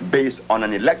based on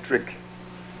an electric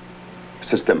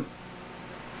system.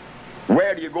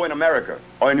 Where do you go in America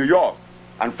or in New York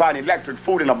and find electric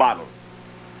food in a bottle?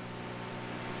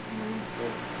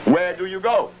 Where do you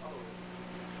go?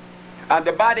 And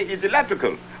the body is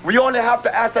electrical. We only have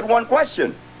to ask that one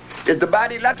question. Is the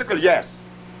body electrical? Yes.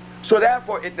 So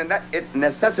therefore, it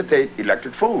necessitates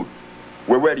electric food.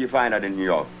 Well, where do you find that in New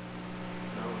York?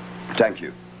 Thank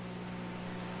you.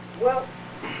 Well,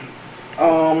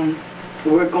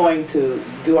 we're going to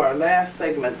do our last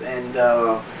segment, and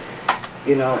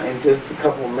in just a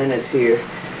couple of minutes here.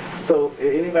 So,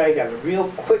 anybody got a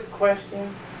real quick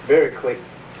question? Very quick.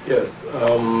 Yes.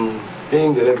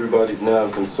 Being that everybody's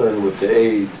now concerned with the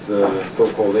AIDS,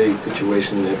 so-called AIDS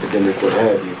situation, epidemic, what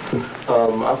have you,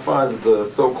 I find that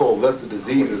the so-called lesser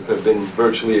diseases have been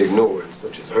virtually ignored,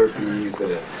 such as herpes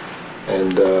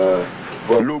and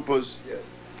lupus, yes,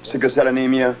 sickle cell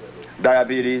anemia,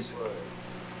 diabetes.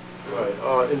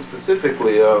 Right. And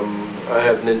specifically, I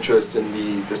have an interest in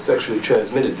the sexually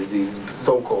transmitted diseases,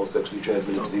 so-called sexually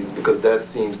transmitted diseases, because that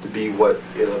seems to be what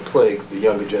plagues the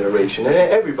younger generation, and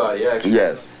everybody, actually.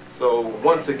 Yes. So,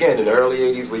 once again, in the early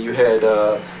 80s, where you had,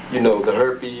 the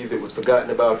herpes, it was forgotten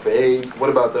about for AIDS.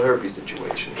 What about the herpes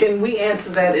situation? Can we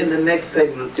answer that in the next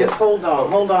segment? Just hold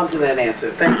on to that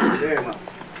answer. Thank you very much.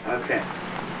 Okay.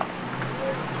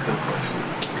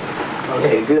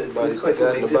 Okay, good. Everybody's Good question.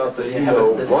 forgotten about the, Yeah, you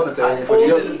know, this one thing for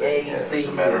the other. It's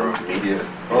a matter of media.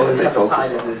 All What the they focus on.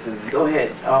 hepatitis is Go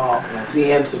ahead.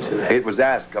 The answer to that. It was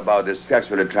asked about the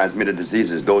sexually transmitted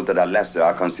diseases. Those that are lesser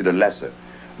are considered lesser,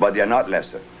 but they are not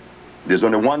lesser. There's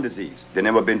only one disease. There's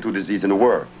never been two diseases in the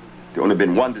world. There's only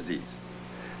been one disease,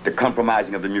 the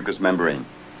compromising of the mucous membrane.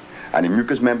 And the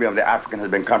mucous membrane of the African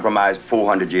has been compromised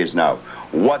 400 years now.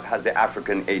 What has the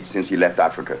African ate since he left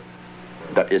Africa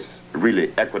that is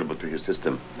really equitable to his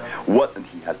system? What? And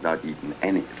he has not eaten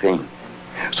anything.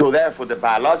 So therefore, the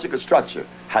biological structure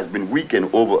has been weakened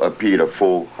over a period of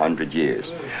 400 years.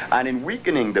 And in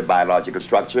weakening the biological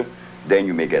structure, then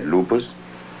you may get lupus,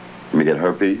 you may get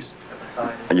herpes,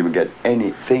 and you will get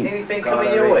anything. Anything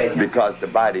coming your way. Because the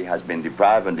body has been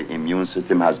deprived and the immune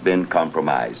system has been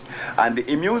compromised. And the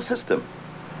immune system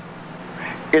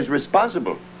is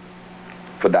responsible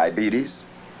for diabetes,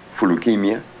 for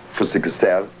leukemia, for sickle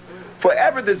cell, for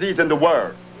every disease in the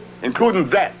world, including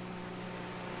death.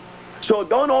 So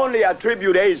don't only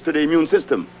attribute AIDS to the immune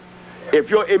system. If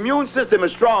your immune system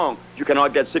is strong, you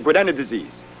cannot get sick with any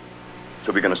disease.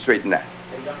 So we're going to straighten that.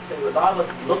 And a lot of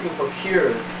us looking for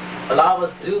cures. A lot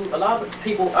of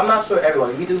people, I'm not sure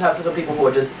everyone, we do have some people who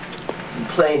are just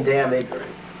plain damn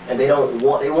ignorant. And they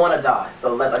want to die.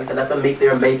 So like I said, let them meet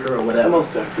their maker or whatever.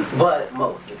 Most of people. But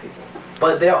most of people.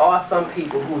 But there are some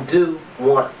people who do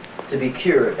want to be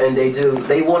cured, and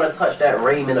they want to touch that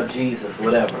raiment of Jesus,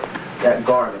 whatever, that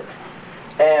garment.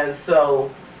 And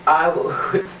so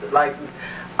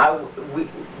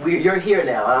you're here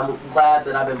now, and I'm glad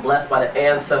that I've been blessed by the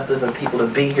ancestors and people to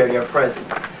be here in your presence.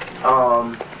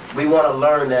 We want to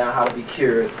learn now how to be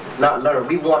cured. Not learn,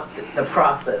 we want the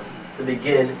process to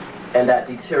begin, and that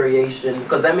deterioration,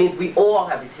 because that means we all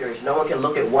have deterioration. No one can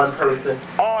look at one person.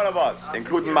 All of us,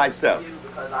 including myself.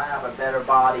 Because I have a better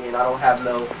body and I don't have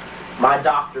my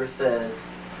doctor says.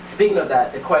 Speaking of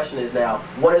that, the question is now,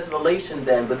 what is the relation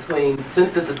then between,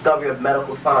 since the discovery of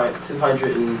medical science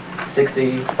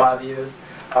 265 years,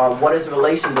 what is the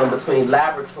relation then between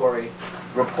laboratory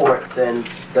reports and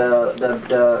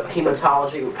the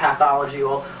hematology, pathology,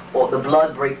 or the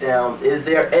blood breakdown? Is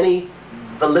there any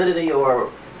validity or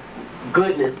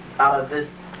goodness out of this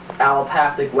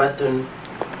allopathic Western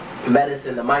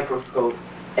medicine, the microscope,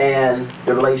 and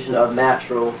the relation of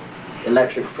natural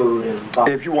electric food and...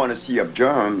 If you want to see a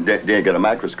germ, they get a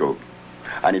microscope.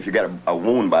 And if you get a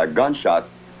wound by a gunshot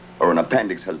or an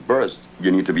appendix has burst,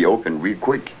 you need to be open real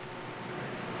quick.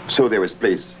 So there is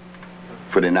place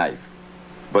for the knife,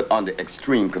 but under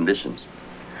extreme conditions.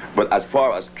 But as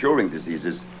far as curing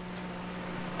diseases,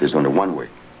 there's only one way.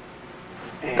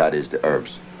 That is the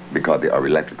herbs, because they are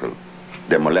electrical.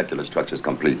 Their molecular structure is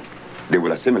complete. They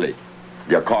will assimilate.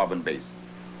 They are carbon-based.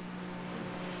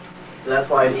 So that's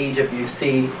why in Egypt you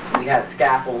see we had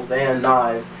scalpels and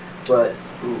knives, but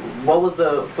what was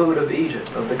the food of Egypt,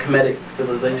 of the Kemetic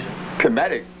civilization?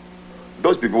 Kemetic?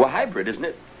 Those people were hybrid, isn't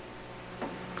it?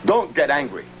 Don't get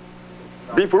angry.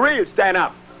 Be for real, stand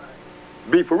up.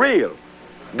 Be for real.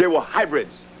 They were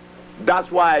hybrids.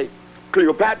 That's why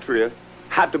Cleopatra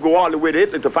had to go all the way to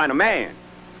Italy to find a man.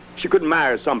 She couldn't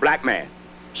marry some black man.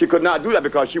 She could not do that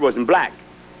because she wasn't black.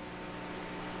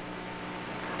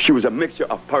 She was a mixture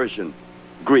of Persian,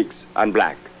 Greeks, and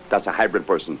black. That's a hybrid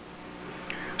person.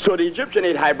 So the Egyptian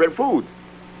ate hybrid food.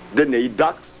 Didn't they eat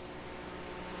ducks?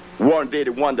 Weren't they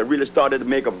the one that really started to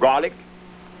make of garlic?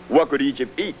 What could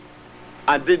Egypt eat?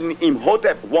 And didn't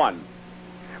Imhotep I,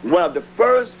 one of the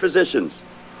first physicians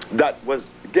that was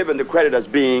given the credit as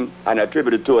being, and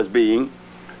attributed to as being,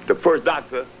 the first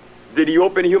doctor, did he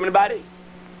open the human body?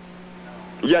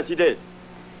 Yes, he did.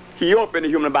 He opened the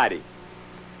human body.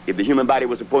 If the human body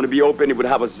was supposed to be open, it would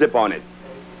have a zip on it.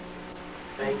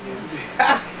 Thank you.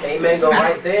 Amen, go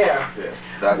right there. Yes,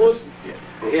 doctors.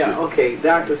 Yeah, okay,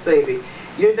 Dr. Sebi.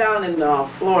 You're down in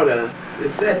Florida.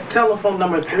 Is that telephone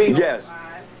number 305? Yes.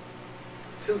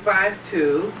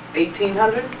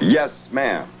 252-1800? Yes,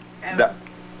 ma'am. Okay,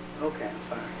 I'm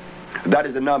sorry. That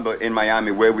is the number in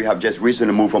Miami where we have just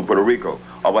recently moved from Puerto Rico.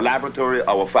 Our laboratory,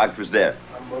 our factory's there.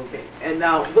 Okay. And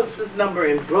now, what's this number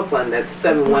in Brooklyn? That's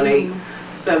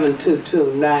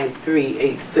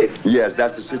 718-722-9386. Yes,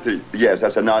 that's the city. Yes,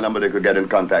 that's another number they could get in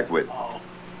contact with. Oh,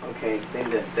 okay, thing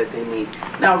that they need.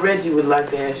 Now, Reggie would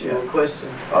like to ask you a question.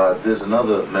 There's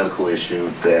another medical issue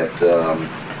that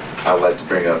I'd like to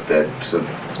bring up that's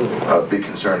a big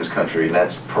concern in this country, and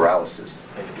that's paralysis.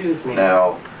 Excuse me.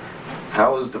 Now,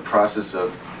 how does the process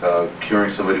of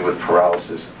curing somebody with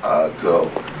paralysis go,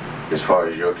 as far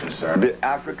as you're concerned? The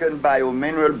African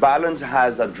Biomineral Balance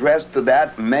has addressed to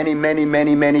that many, many,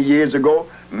 many, many years ago,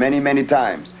 many, many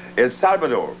times. El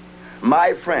Salvador,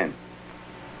 my friend,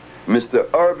 Mr.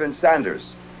 Irvin Sanders,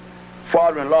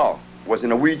 father-in-law, was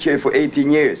in a wheelchair for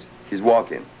 18 years. He's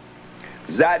walking.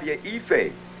 Zadia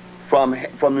Ife from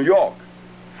New York,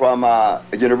 from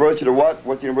University of what?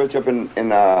 What university up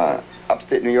in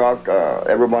upstate New York?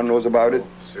 Everyone knows about it.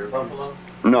 Buffalo?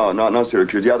 No, not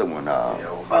Syracuse. The other one.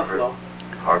 Buffalo.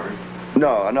 Harvard.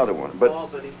 No, another one. But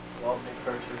Albany.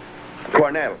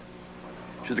 Cornell.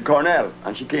 She's a Cornell,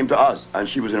 and she came to us, and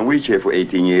she was in a wheelchair for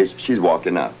 18 years. She's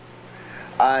walking now.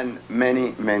 And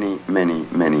many, many, many,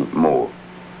 many more.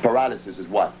 Paralysis is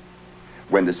what?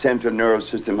 When the central nervous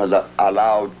system has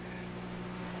allowed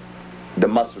the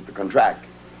muscles to contract,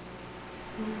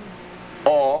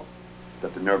 or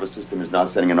that the nervous system is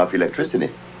not sending enough electricity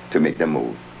to make them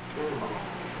move.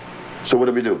 So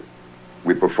what do?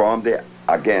 We perform the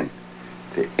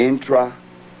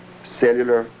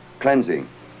intracellular cleansing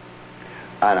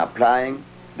and applying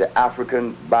the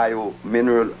African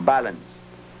bio-mineral balance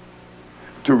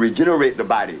to regenerate the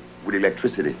body with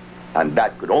electricity. And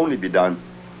that could only be done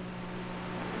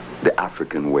the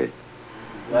African way.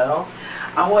 Well,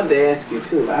 I wanted to ask you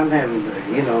too. I'm having,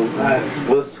 I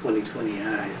was 20/20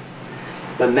 eyes,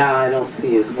 but now I don't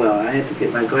see as well. I had to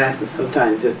get my glasses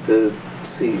sometimes just to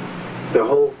see the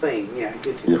whole thing. Yeah,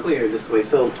 get you clear this way.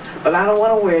 So, but I don't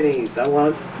want to wear these. I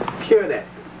want to cure that,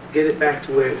 get it back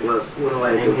to where it was. What do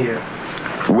I do here?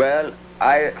 Well,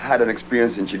 I had an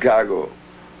experience in Chicago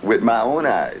with my own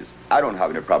eyes. I don't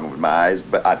have any problem with my eyes,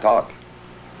 but I talk.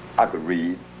 I could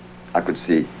read. I could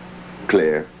see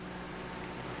clear.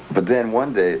 But then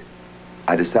one day,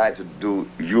 I decided to do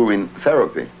urine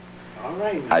therapy. All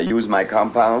right. I used my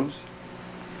compounds.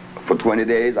 For 20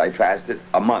 days, I fasted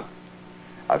a month.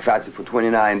 I fasted for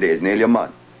 29 days, nearly a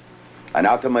month. And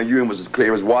after my urine was as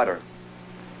clear as water,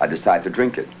 I decided to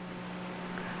drink it.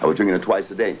 I was drinking it twice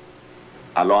a day,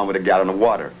 along with a gallon of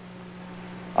water.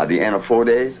 At the end of 4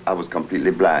 days, I was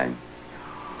completely blind.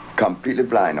 Completely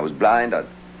blind. I was blind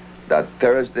that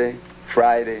Thursday,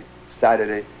 Friday,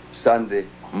 Saturday, Sunday,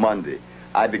 Monday.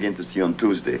 I began to see on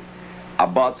Tuesday. I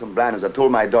bought some blinders. I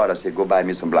told my daughter, I said, go buy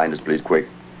me some blinders, please, quick,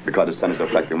 because the sun is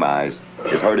affecting my eyes.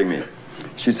 It's hurting me.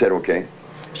 She said, okay.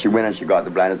 She went and she got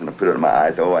the blinders and I put it on my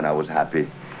eyes. Oh, and I was happy.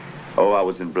 Oh, I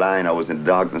was in blind. I was in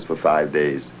darkness for 5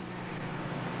 days.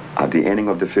 At the ending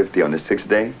of the 50, on the 6th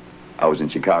day, I was in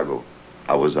Chicago.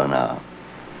 I was on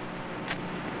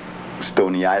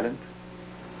Stony Island,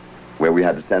 where we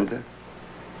had the center.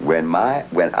 When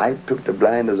I took the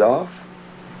blinders off,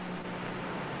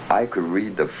 I could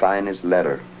read the finest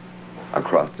letter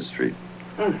across the street.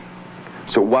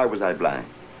 So why was I blind?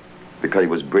 Because it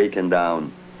was breaking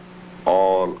down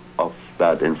all of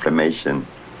that inflammation.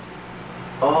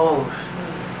 Oh,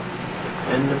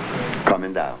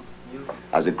 Coming down.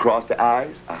 As it crossed the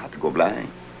eyes, I had to go blind.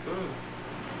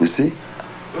 You see?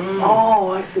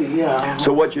 Oh, I see, yeah.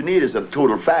 So what you need is a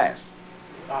total fast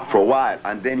for a while,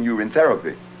 and then urine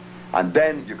therapy. And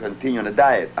then you continue on the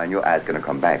diet, and your eyes gonna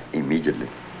come back immediately.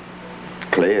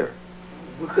 Clear.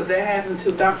 Because that happened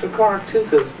to Dr. Clark too,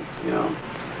 because,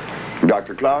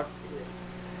 Dr. Clark?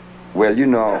 Well,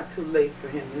 not too late for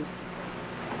him.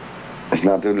 it's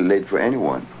not too late for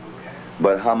anyone.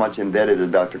 But how much indebted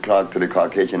is Dr. Clark to the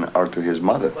Caucasian or to his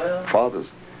mother, fathers?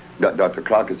 Dr.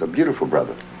 Clark is a beautiful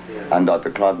brother. Yeah. And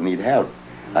Dr. Clark need help.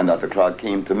 And Dr. Clark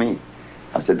came to me.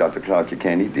 I said, Dr. Clark, you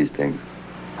can't eat these things.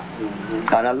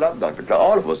 And I love Dr. Clark.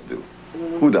 All of us do.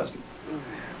 Who doesn't?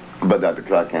 But Dr.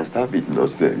 Clark can't stop eating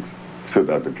those things. So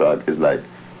Dr. Clark is like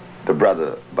the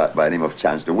brother by the name of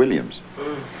Chancellor Williams.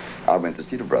 I went to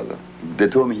see the brother. They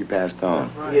told me he passed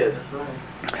on. Yes, that's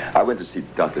right. I went to see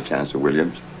Dr. Chancellor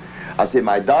Williams. I said,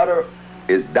 my daughter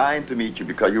is dying to meet you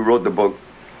because you wrote the book,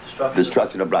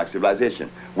 Destruction of Black Civilization.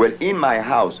 Well, in my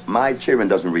house, my children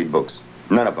doesn't read books.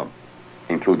 None of them,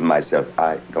 including myself.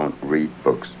 I don't read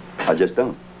books. I just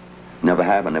don't. Never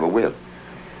have, I never will.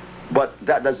 But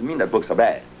that doesn't mean that books are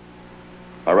bad.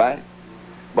 All right?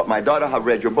 But my daughter have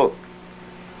read your book.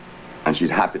 And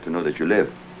she's happy to know that you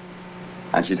live.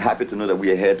 And she's happy to know that we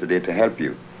are here today to help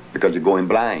you because you're going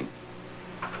blind.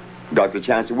 Dr.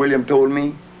 Chancellor Williams told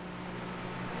me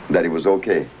that it was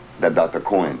okay, that Dr.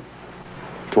 Cohen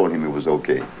told him it was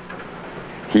okay.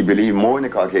 He believed more in the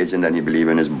Caucasian than he believed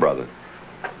in his brother.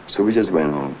 So we just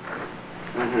went home.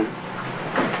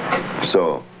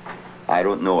 So, I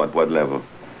don't know at what level.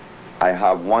 I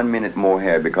have 1 minute more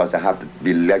here because I have to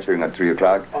be lecturing at 3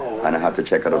 o'clock and I have to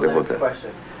check out of the hotel.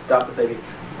 Question, Dr. Sebi,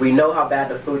 we know how bad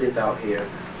the food is out here.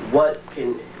 What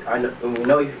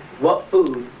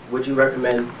food would you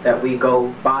recommend that we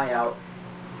go buy out,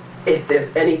 if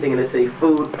there's anything in the city,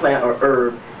 food, plant, or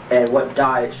herb, and what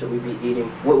diet should we be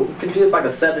eating? Well, could you do like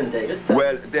a 7-day?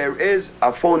 Well, there is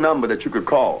a phone number that you could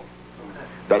call.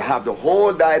 that have the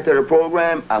whole dietary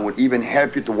program and would even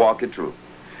help you to walk it through.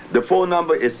 The phone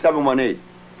number is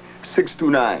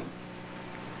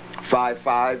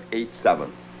 718-629-5587.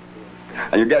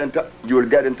 And you will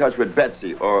get in touch with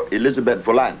Betsy or Elizabeth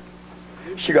Volant.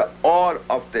 She got all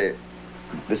of the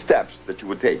steps that you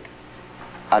would take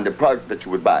and the product that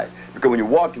you would buy. Because when you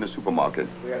walk in the supermarket,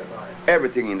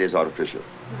 everything in there is artificial.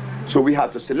 So we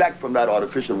have to select from that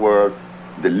artificial world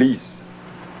the least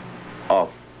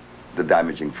of the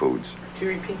damaging foods. Could you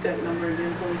repeat that number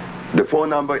again, please? The phone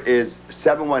number is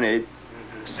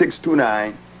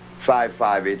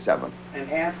 718-629-5587.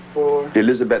 And ask for?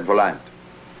 Elizabeth Volant.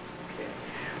 Okay.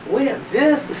 We have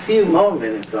just a few more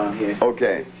minutes on here. So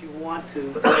Okay. if you want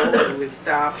to go, we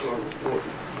stop or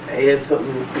add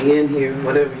something in here,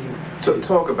 whatever you... So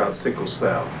talk about sickle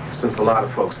cell, since a lot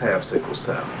of folks have sickle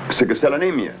cell. Sickle cell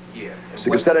anemia. Yeah.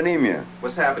 Sickle cell anemia.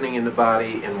 What's happening in the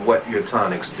body and what your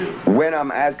tonics do? When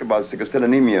I'm asked about sickle cell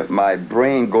anemia, my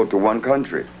brain goes to one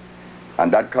country,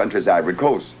 and that country is Ivory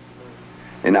Coast.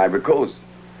 In Ivory Coast,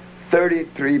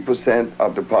 33%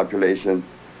 of the population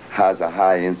has a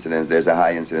high incidence. There's a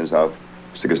high incidence of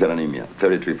sickle cell anemia,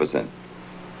 33%.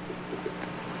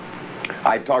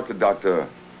 I talked to Dr.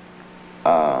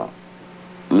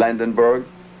 Landenberg,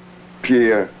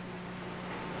 Pierre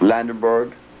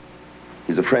Landenberg,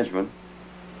 he's a Frenchman,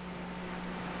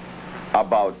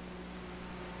 about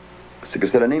sickle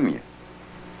cell anemia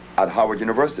at Howard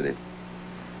University.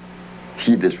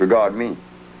 He disregarded me.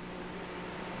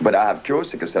 But I have cured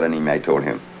sickle cell anemia, I told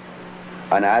him.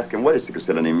 And I asked him, what is sickle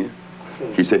cell anemia?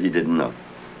 He said he didn't know.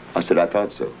 I said, I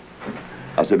thought so.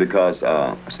 I said, because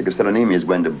sickle cell anemia is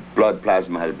when the blood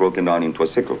plasma has broken down into a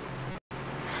sickle.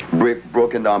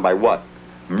 Broken down by what?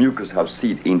 Mucus have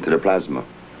seeped into the plasma,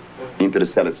 into the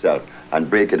cell itself, and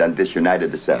break it and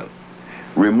disunited the cell.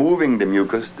 Removing the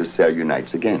mucus, the cell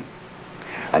unites again.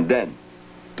 And then,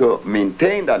 to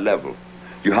maintain that level,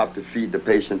 you have to feed the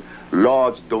patient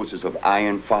large doses of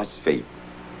iron phosphate,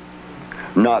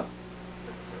 not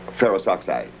ferrous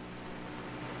oxide,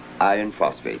 iron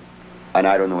phosphate. And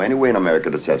I don't know anywhere in America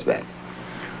that says that.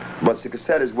 But sickle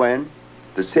cell is when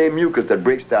the same mucus that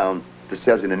breaks down the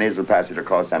cells in the nasal passage that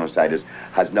cause sinusitis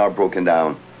has now broken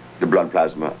down the blood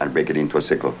plasma and break it into a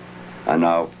sickle. And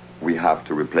now we have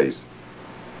to replace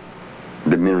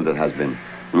the mineral that has been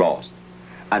lost.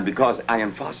 And because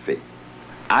iron phosphate,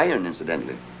 iron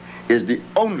incidentally, is the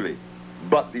only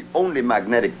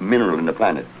magnetic mineral in the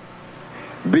planet.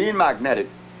 Being magnetic,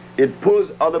 it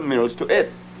pulls other minerals to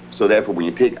it. So therefore, when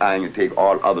you take iron, you take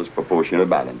all others proportional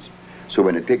balance. So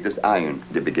when they take this iron,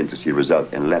 they begin to see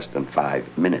result in less than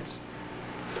 5 minutes.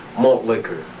 Malt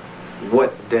liquor,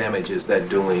 what damage is that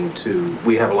doing to...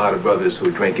 We have a lot of brothers who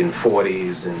are drinking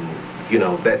 40s and, you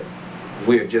know, that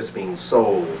we're just being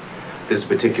sold this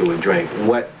particular drink.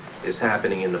 What is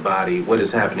happening in the body? What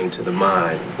is happening to the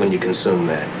mind when you consume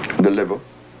that? The liver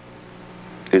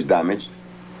is damaged.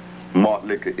 Malt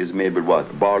liquor is made with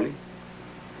what? Barley.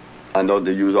 And then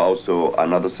they use also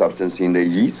another substance in the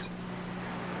yeast.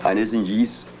 And isn't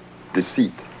yeast the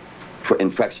seed for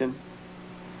infection?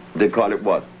 They call it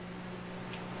what?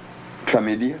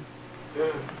 Chlamydia.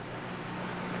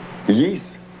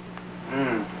 Yeast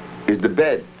is the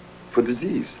bed for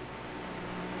disease.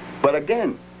 But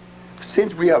again,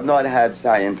 since we have not had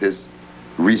scientists,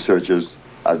 researchers,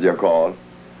 as they're called,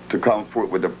 to come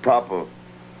forth with the proper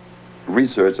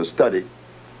research or study,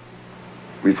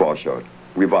 we fall short.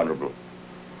 We're vulnerable.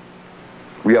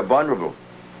 We are vulnerable.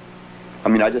 I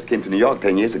mean, I just came to New York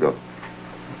 10 years ago,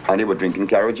 and they were drinking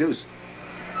carrot juice.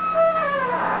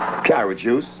 Carrot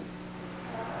juice?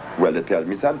 Well, it tells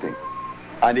me something.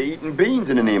 And they're eating beans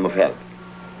in the name of health.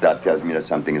 That tells me that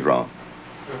something is wrong.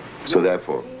 So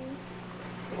therefore,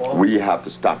 we have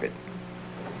to stop it.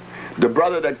 The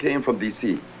brother that came from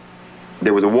D.C.,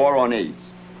 there was a war on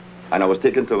AIDS, and I was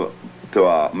taken to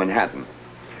Manhattan.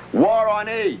 War on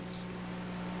AIDS!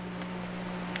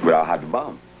 Well, I had the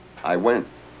bomb. I went.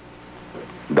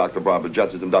 Dr. Barbara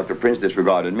Justice and Dr. Prince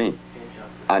disregarded me.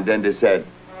 And then they said,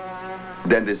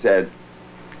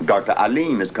 Dr.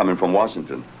 Alim is coming from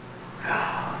Washington.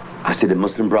 I said, the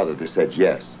Muslim brother? They said,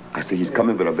 yes. I said, he's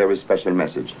coming with a very special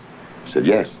message. I said,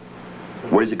 yes.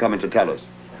 What is he coming to tell us?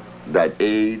 That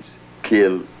AIDS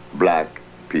kill black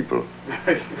people.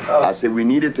 I said, we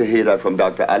needed to hear that from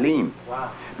Dr. Alim.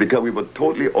 Wow. Because we were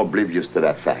totally oblivious to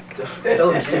that fact.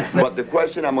 But the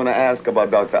question I'm going to ask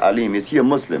about Dr. Alim, is he a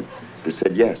Muslim? They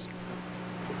said, yes.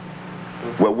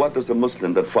 Well, what does a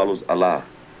Muslim that follows Allah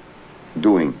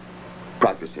doing,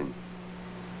 practicing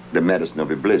the medicine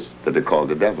of Iblis that they call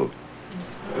the devil?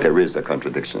 There is a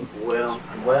contradiction. Well,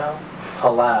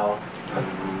 halal.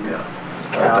 Yeah.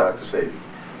 Dr. Sebi.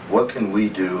 what can we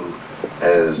do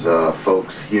as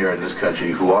folks here in this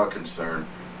country who are concerned,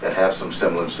 that have some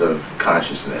semblance of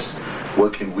consciousness?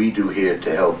 What can we do here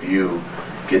to help you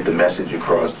get the message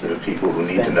across to the people who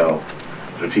need to know,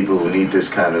 to the people who need this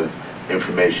kind of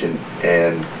information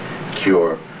and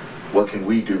cure? What can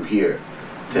we do here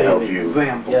to help you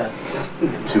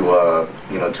to,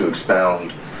 you know, to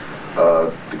expound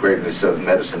the greatness of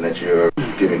medicine that you're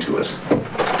giving to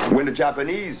us? When the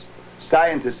Japanese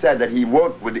scientist said that he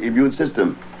worked with the immune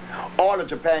system, all of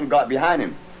Japan got behind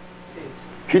him.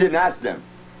 He didn't ask them.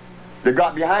 They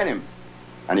got behind him.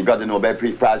 And he got the Nobel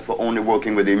Peace Prize for only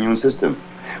working with the immune system.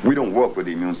 We don't work with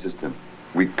the immune system.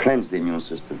 We cleanse the immune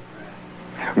system.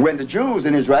 When the Jews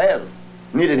in Israel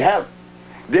needed help,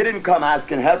 they didn't come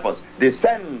asking help us. They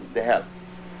send the help.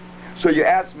 So you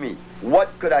ask me, what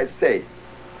could I say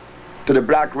to the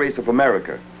black race of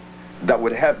America that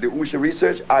would help the OSHA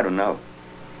research? I don't know.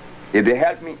 If they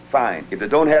help me, fine. If they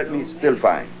don't help me, still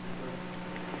fine.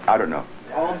 I don't know.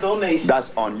 All donations. That's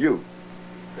on you.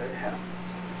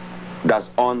 That's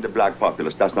on the black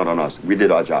populace. That's not on us. We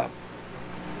did our job.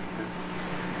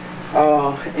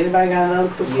 Anybody got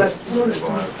another quick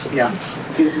question? Yeah.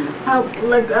 Excuse me. I would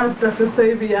like to ask Dr.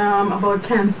 Sebi about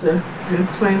cancer. To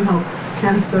explain how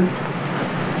cancer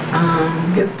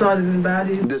gets started in the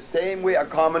body. The same way a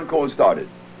common cold started.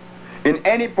 In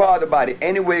any part of the body,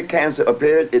 any way cancer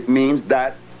appears, it means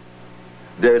that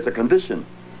there is a condition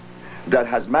that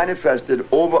has manifested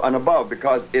over and above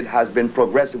because it has been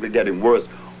progressively getting worse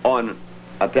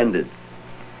unattended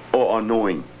or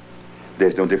unknowing.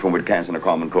 There's no difference with cancer and a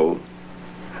common cold.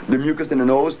 The mucus in the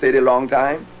nose stayed a long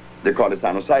time, they call it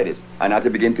sinusitis. And as they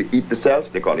begin to eat the cells,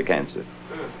 they call it cancer.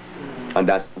 And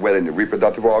that's whether in the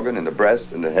reproductive organ, in the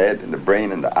breast, in the head, in the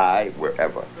brain, in the eye,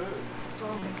 wherever.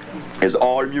 It's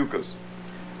all mucus.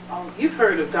 You've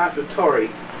heard of Dr. Torrey.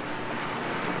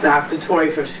 Dr.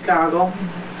 Torrey from Chicago.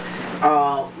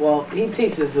 Well, he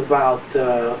teaches about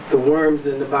the worms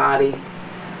in the body,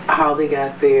 how they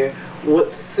got there,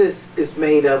 what cyst is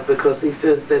made of, because he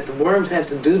says that the worms have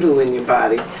to doo-doo in your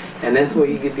body, and that's where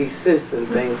you get these cysts and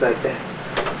things like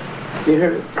that. You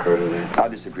heard of that? I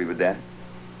disagree with that.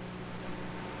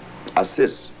 A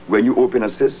cyst, when you open a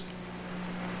cyst,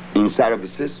 inside of the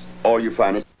cyst, all you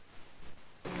find is...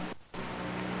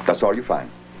 That's all you find.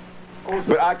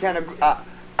 But I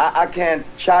can't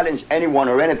challenge anyone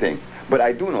or anything. But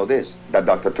I do know this, that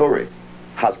Dr. Torrey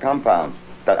has compounds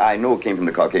that I know came from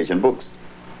the Caucasian books.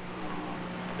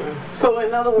 So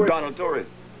in other words... Donald Torrey.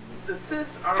 The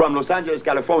cysts are... From Los Angeles,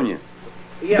 California.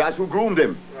 Yeah. That's who groomed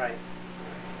him. Right.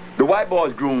 The white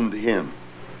boys groomed him.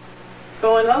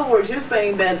 So in other words, you're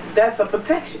saying that that's a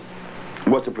protection.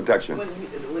 What's the protection?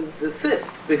 When the cyst,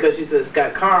 because you said it's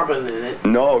got carbon in it.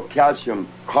 No, calcium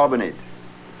carbonate.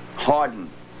 Hardened.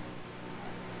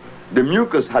 The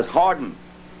mucus has hardened,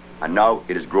 and now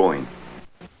it is growing.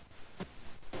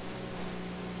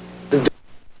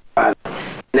 And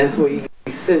that's where you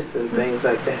get cysts and things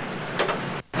like that.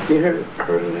 You heard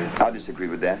of that? I disagree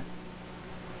with that.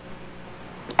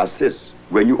 A cyst,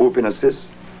 when you open a cyst,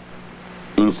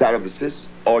 inside of the cyst,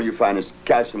 all you find is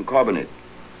calcium carbonate.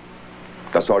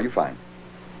 That's all you find.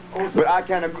 But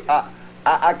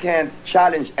I can't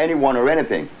challenge anyone or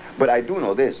anything. But I do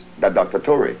know this, that Dr.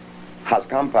 Torrey has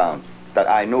compounds that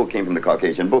I know came from the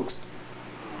Caucasian books.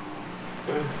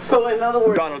 So in other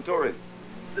words... Donald Torrey.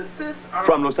 The cysts are...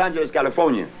 From Los Angeles,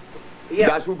 California. Yeah.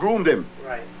 That's who groomed him.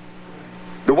 Right.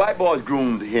 The white boys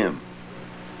groomed him.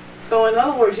 So in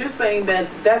other words, you're saying that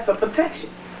that's a protection.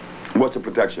 What's the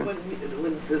protection?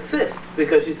 When the cyst,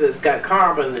 because you said it's got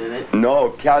carbon in it. No,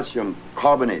 calcium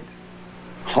carbonate.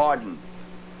 Hardened.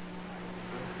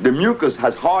 The mucus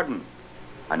has hardened,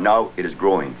 and now it is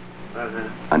growing.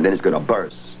 And then it's going to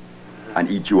burst and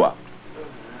eat you up.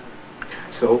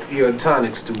 So your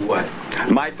tonics do what?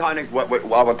 My tonics,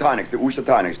 our tonics, the OSHA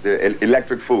tonics, the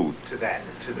electric food. To that,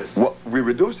 to this. We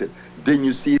reduce it. Didn't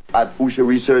you see at OSHA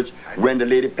research when the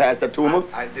lady passed the tumor?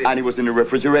 I did. And it was in the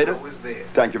refrigerator? I was there.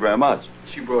 Thank you very much.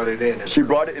 She brought it in. She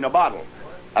brought it in a bottle.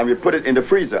 And we put it in the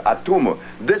freezer, a tumor,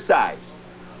 this size.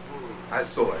 I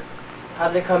saw it.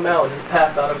 How'd they come out? Just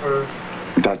passed out of her...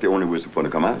 That's the only way it's supposed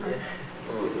to come out.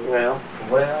 Well,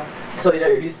 so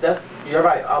you're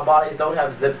right. Our bodies don't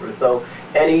have zippers, so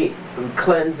any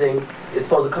cleansing is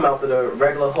supposed to come out through the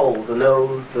regular holes, the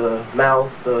nose, the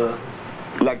mouth, the...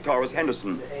 Like Taurus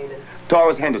Henderson. The anus.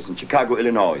 Taurus Henderson, Chicago,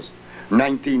 Illinois,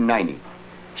 1990.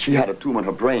 She had a tumor in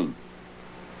her brain.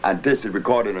 And this is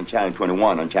recorded on Channel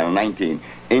 21, on Channel 19,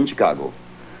 in Chicago,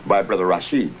 by Brother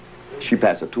Rashid. She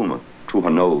passed a tumor through her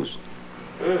nose.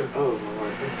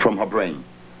 From her brain.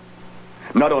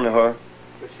 Not only her.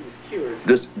 But she was cured.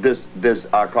 This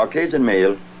Caucasian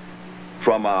male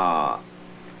from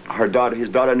his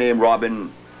daughter named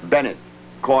Robin Bennett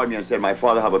called me and said, my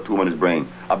father have a tumor in his brain,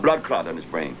 a blood clot in his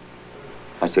brain.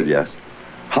 I said, yes.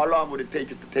 How long would it take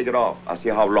you to take it off? I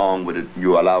said, how long would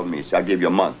you allow me? She said, I give you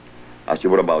a month. I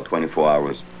said, what about 24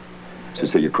 hours? She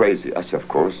said, you're crazy. I said, of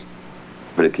course.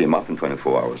 But it came off in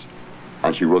 24 hours.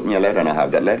 And she wrote me a letter, and I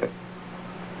have that letter.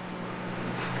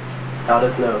 How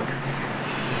does know?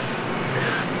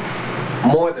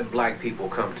 More than black people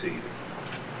come to you.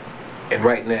 And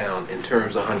right now, in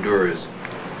terms of Honduras,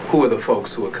 who are the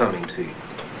folks who are coming to you?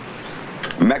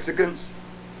 Mexicans,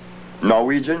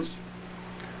 Norwegians,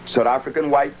 South African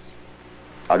whites.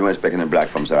 I don't expect any black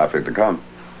from South Africa to come.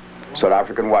 South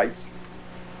African whites,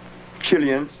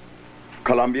 Chileans,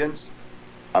 Colombians,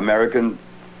 American,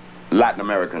 Latin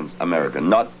Americans, American,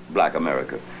 not black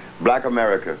America. Black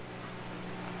America,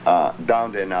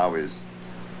 down there now is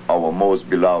our most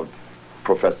beloved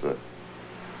professor,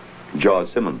 George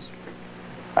Simmons.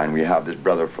 And we have this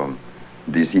brother from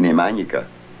DC named Anika.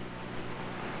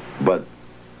 But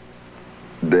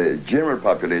the general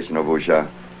population of OSHA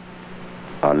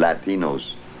are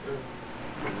Latinos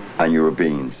and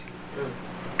Europeans.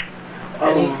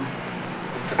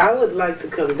 I would like to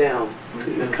come down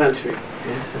to the country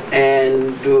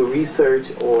and do a research,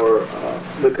 or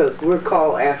because we're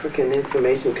called African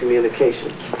Information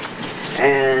Communications,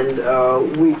 and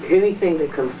anything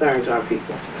that concerns our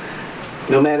people,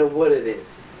 no matter what it is,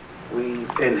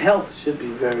 and health should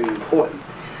be very important.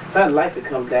 So I'd like to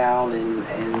come down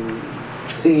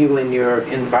and see you in your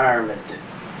environment,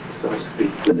 so to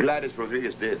speak. Gladys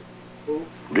Rodriguez did. Who?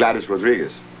 Gladys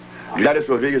Rodriguez. Gladys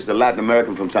Rodriguez is a Latin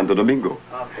American from Santo Domingo.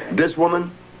 Okay. This woman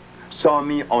saw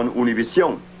me on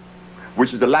Univision,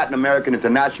 which is the Latin American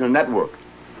International Network.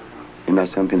 Isn't that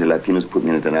something? The Latinos put me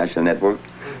in an international network.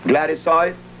 Gladys saw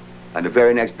it, and the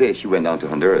very next day she went down to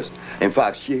Honduras. In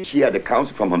fact, she had the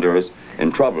counsel from Honduras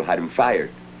in trouble, had him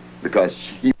fired, because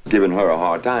he was giving her a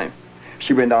hard time.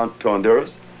 She went down to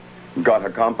Honduras, got her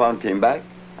compound, came back,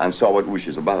 and saw what WISH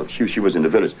is about. She was in the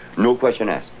village. No question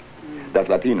asked. That's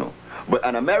Latino. But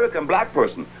an American black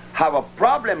person have a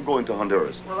problem going to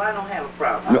Honduras. Well, I don't have a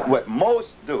problem. No, what most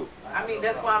do. I mean,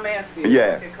 that's why I'm asking you.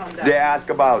 Yeah. If you come down. They ask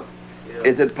about,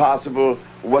 is it possible?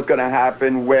 What's going to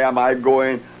happen? Where am I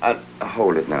going?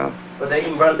 Hold it now. But they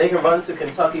can run to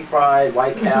Kentucky Fried,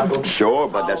 White Castle. Sure,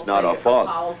 but that's not our fault.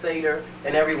 Powell Theater,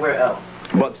 and everywhere else.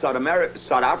 But South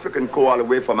African go all the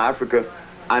way from Africa,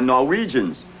 and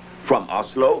Norwegians from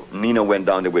Oslo. Nina went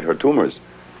down there with her tumors,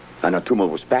 and her tumor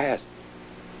was passed.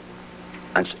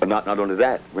 And not only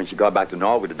that, when she got back to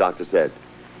Norway, the doctor said,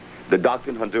 the doctor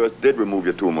in Honduras did remove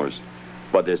your tumors,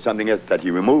 but there's something else that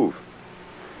he removed.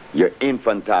 Your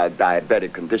infantile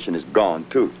diabetic condition is gone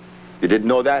too. You didn't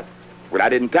know that? Well, I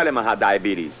didn't tell him I had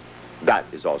diabetes. That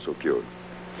is also cured.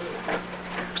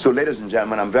 So, ladies and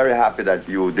gentlemen, I'm very happy that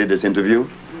you did this interview,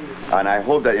 and I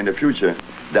hope that in the future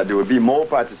that there will be more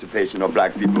participation of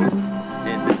black people